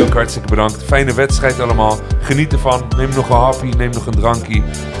 Chris, jij ook hartstikke bedankt. Fijne wedstrijd allemaal. Geniet ervan. Neem nog een happy, neem nog een drankje.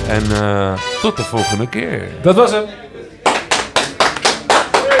 En tot de volgende keer. Dat was hem.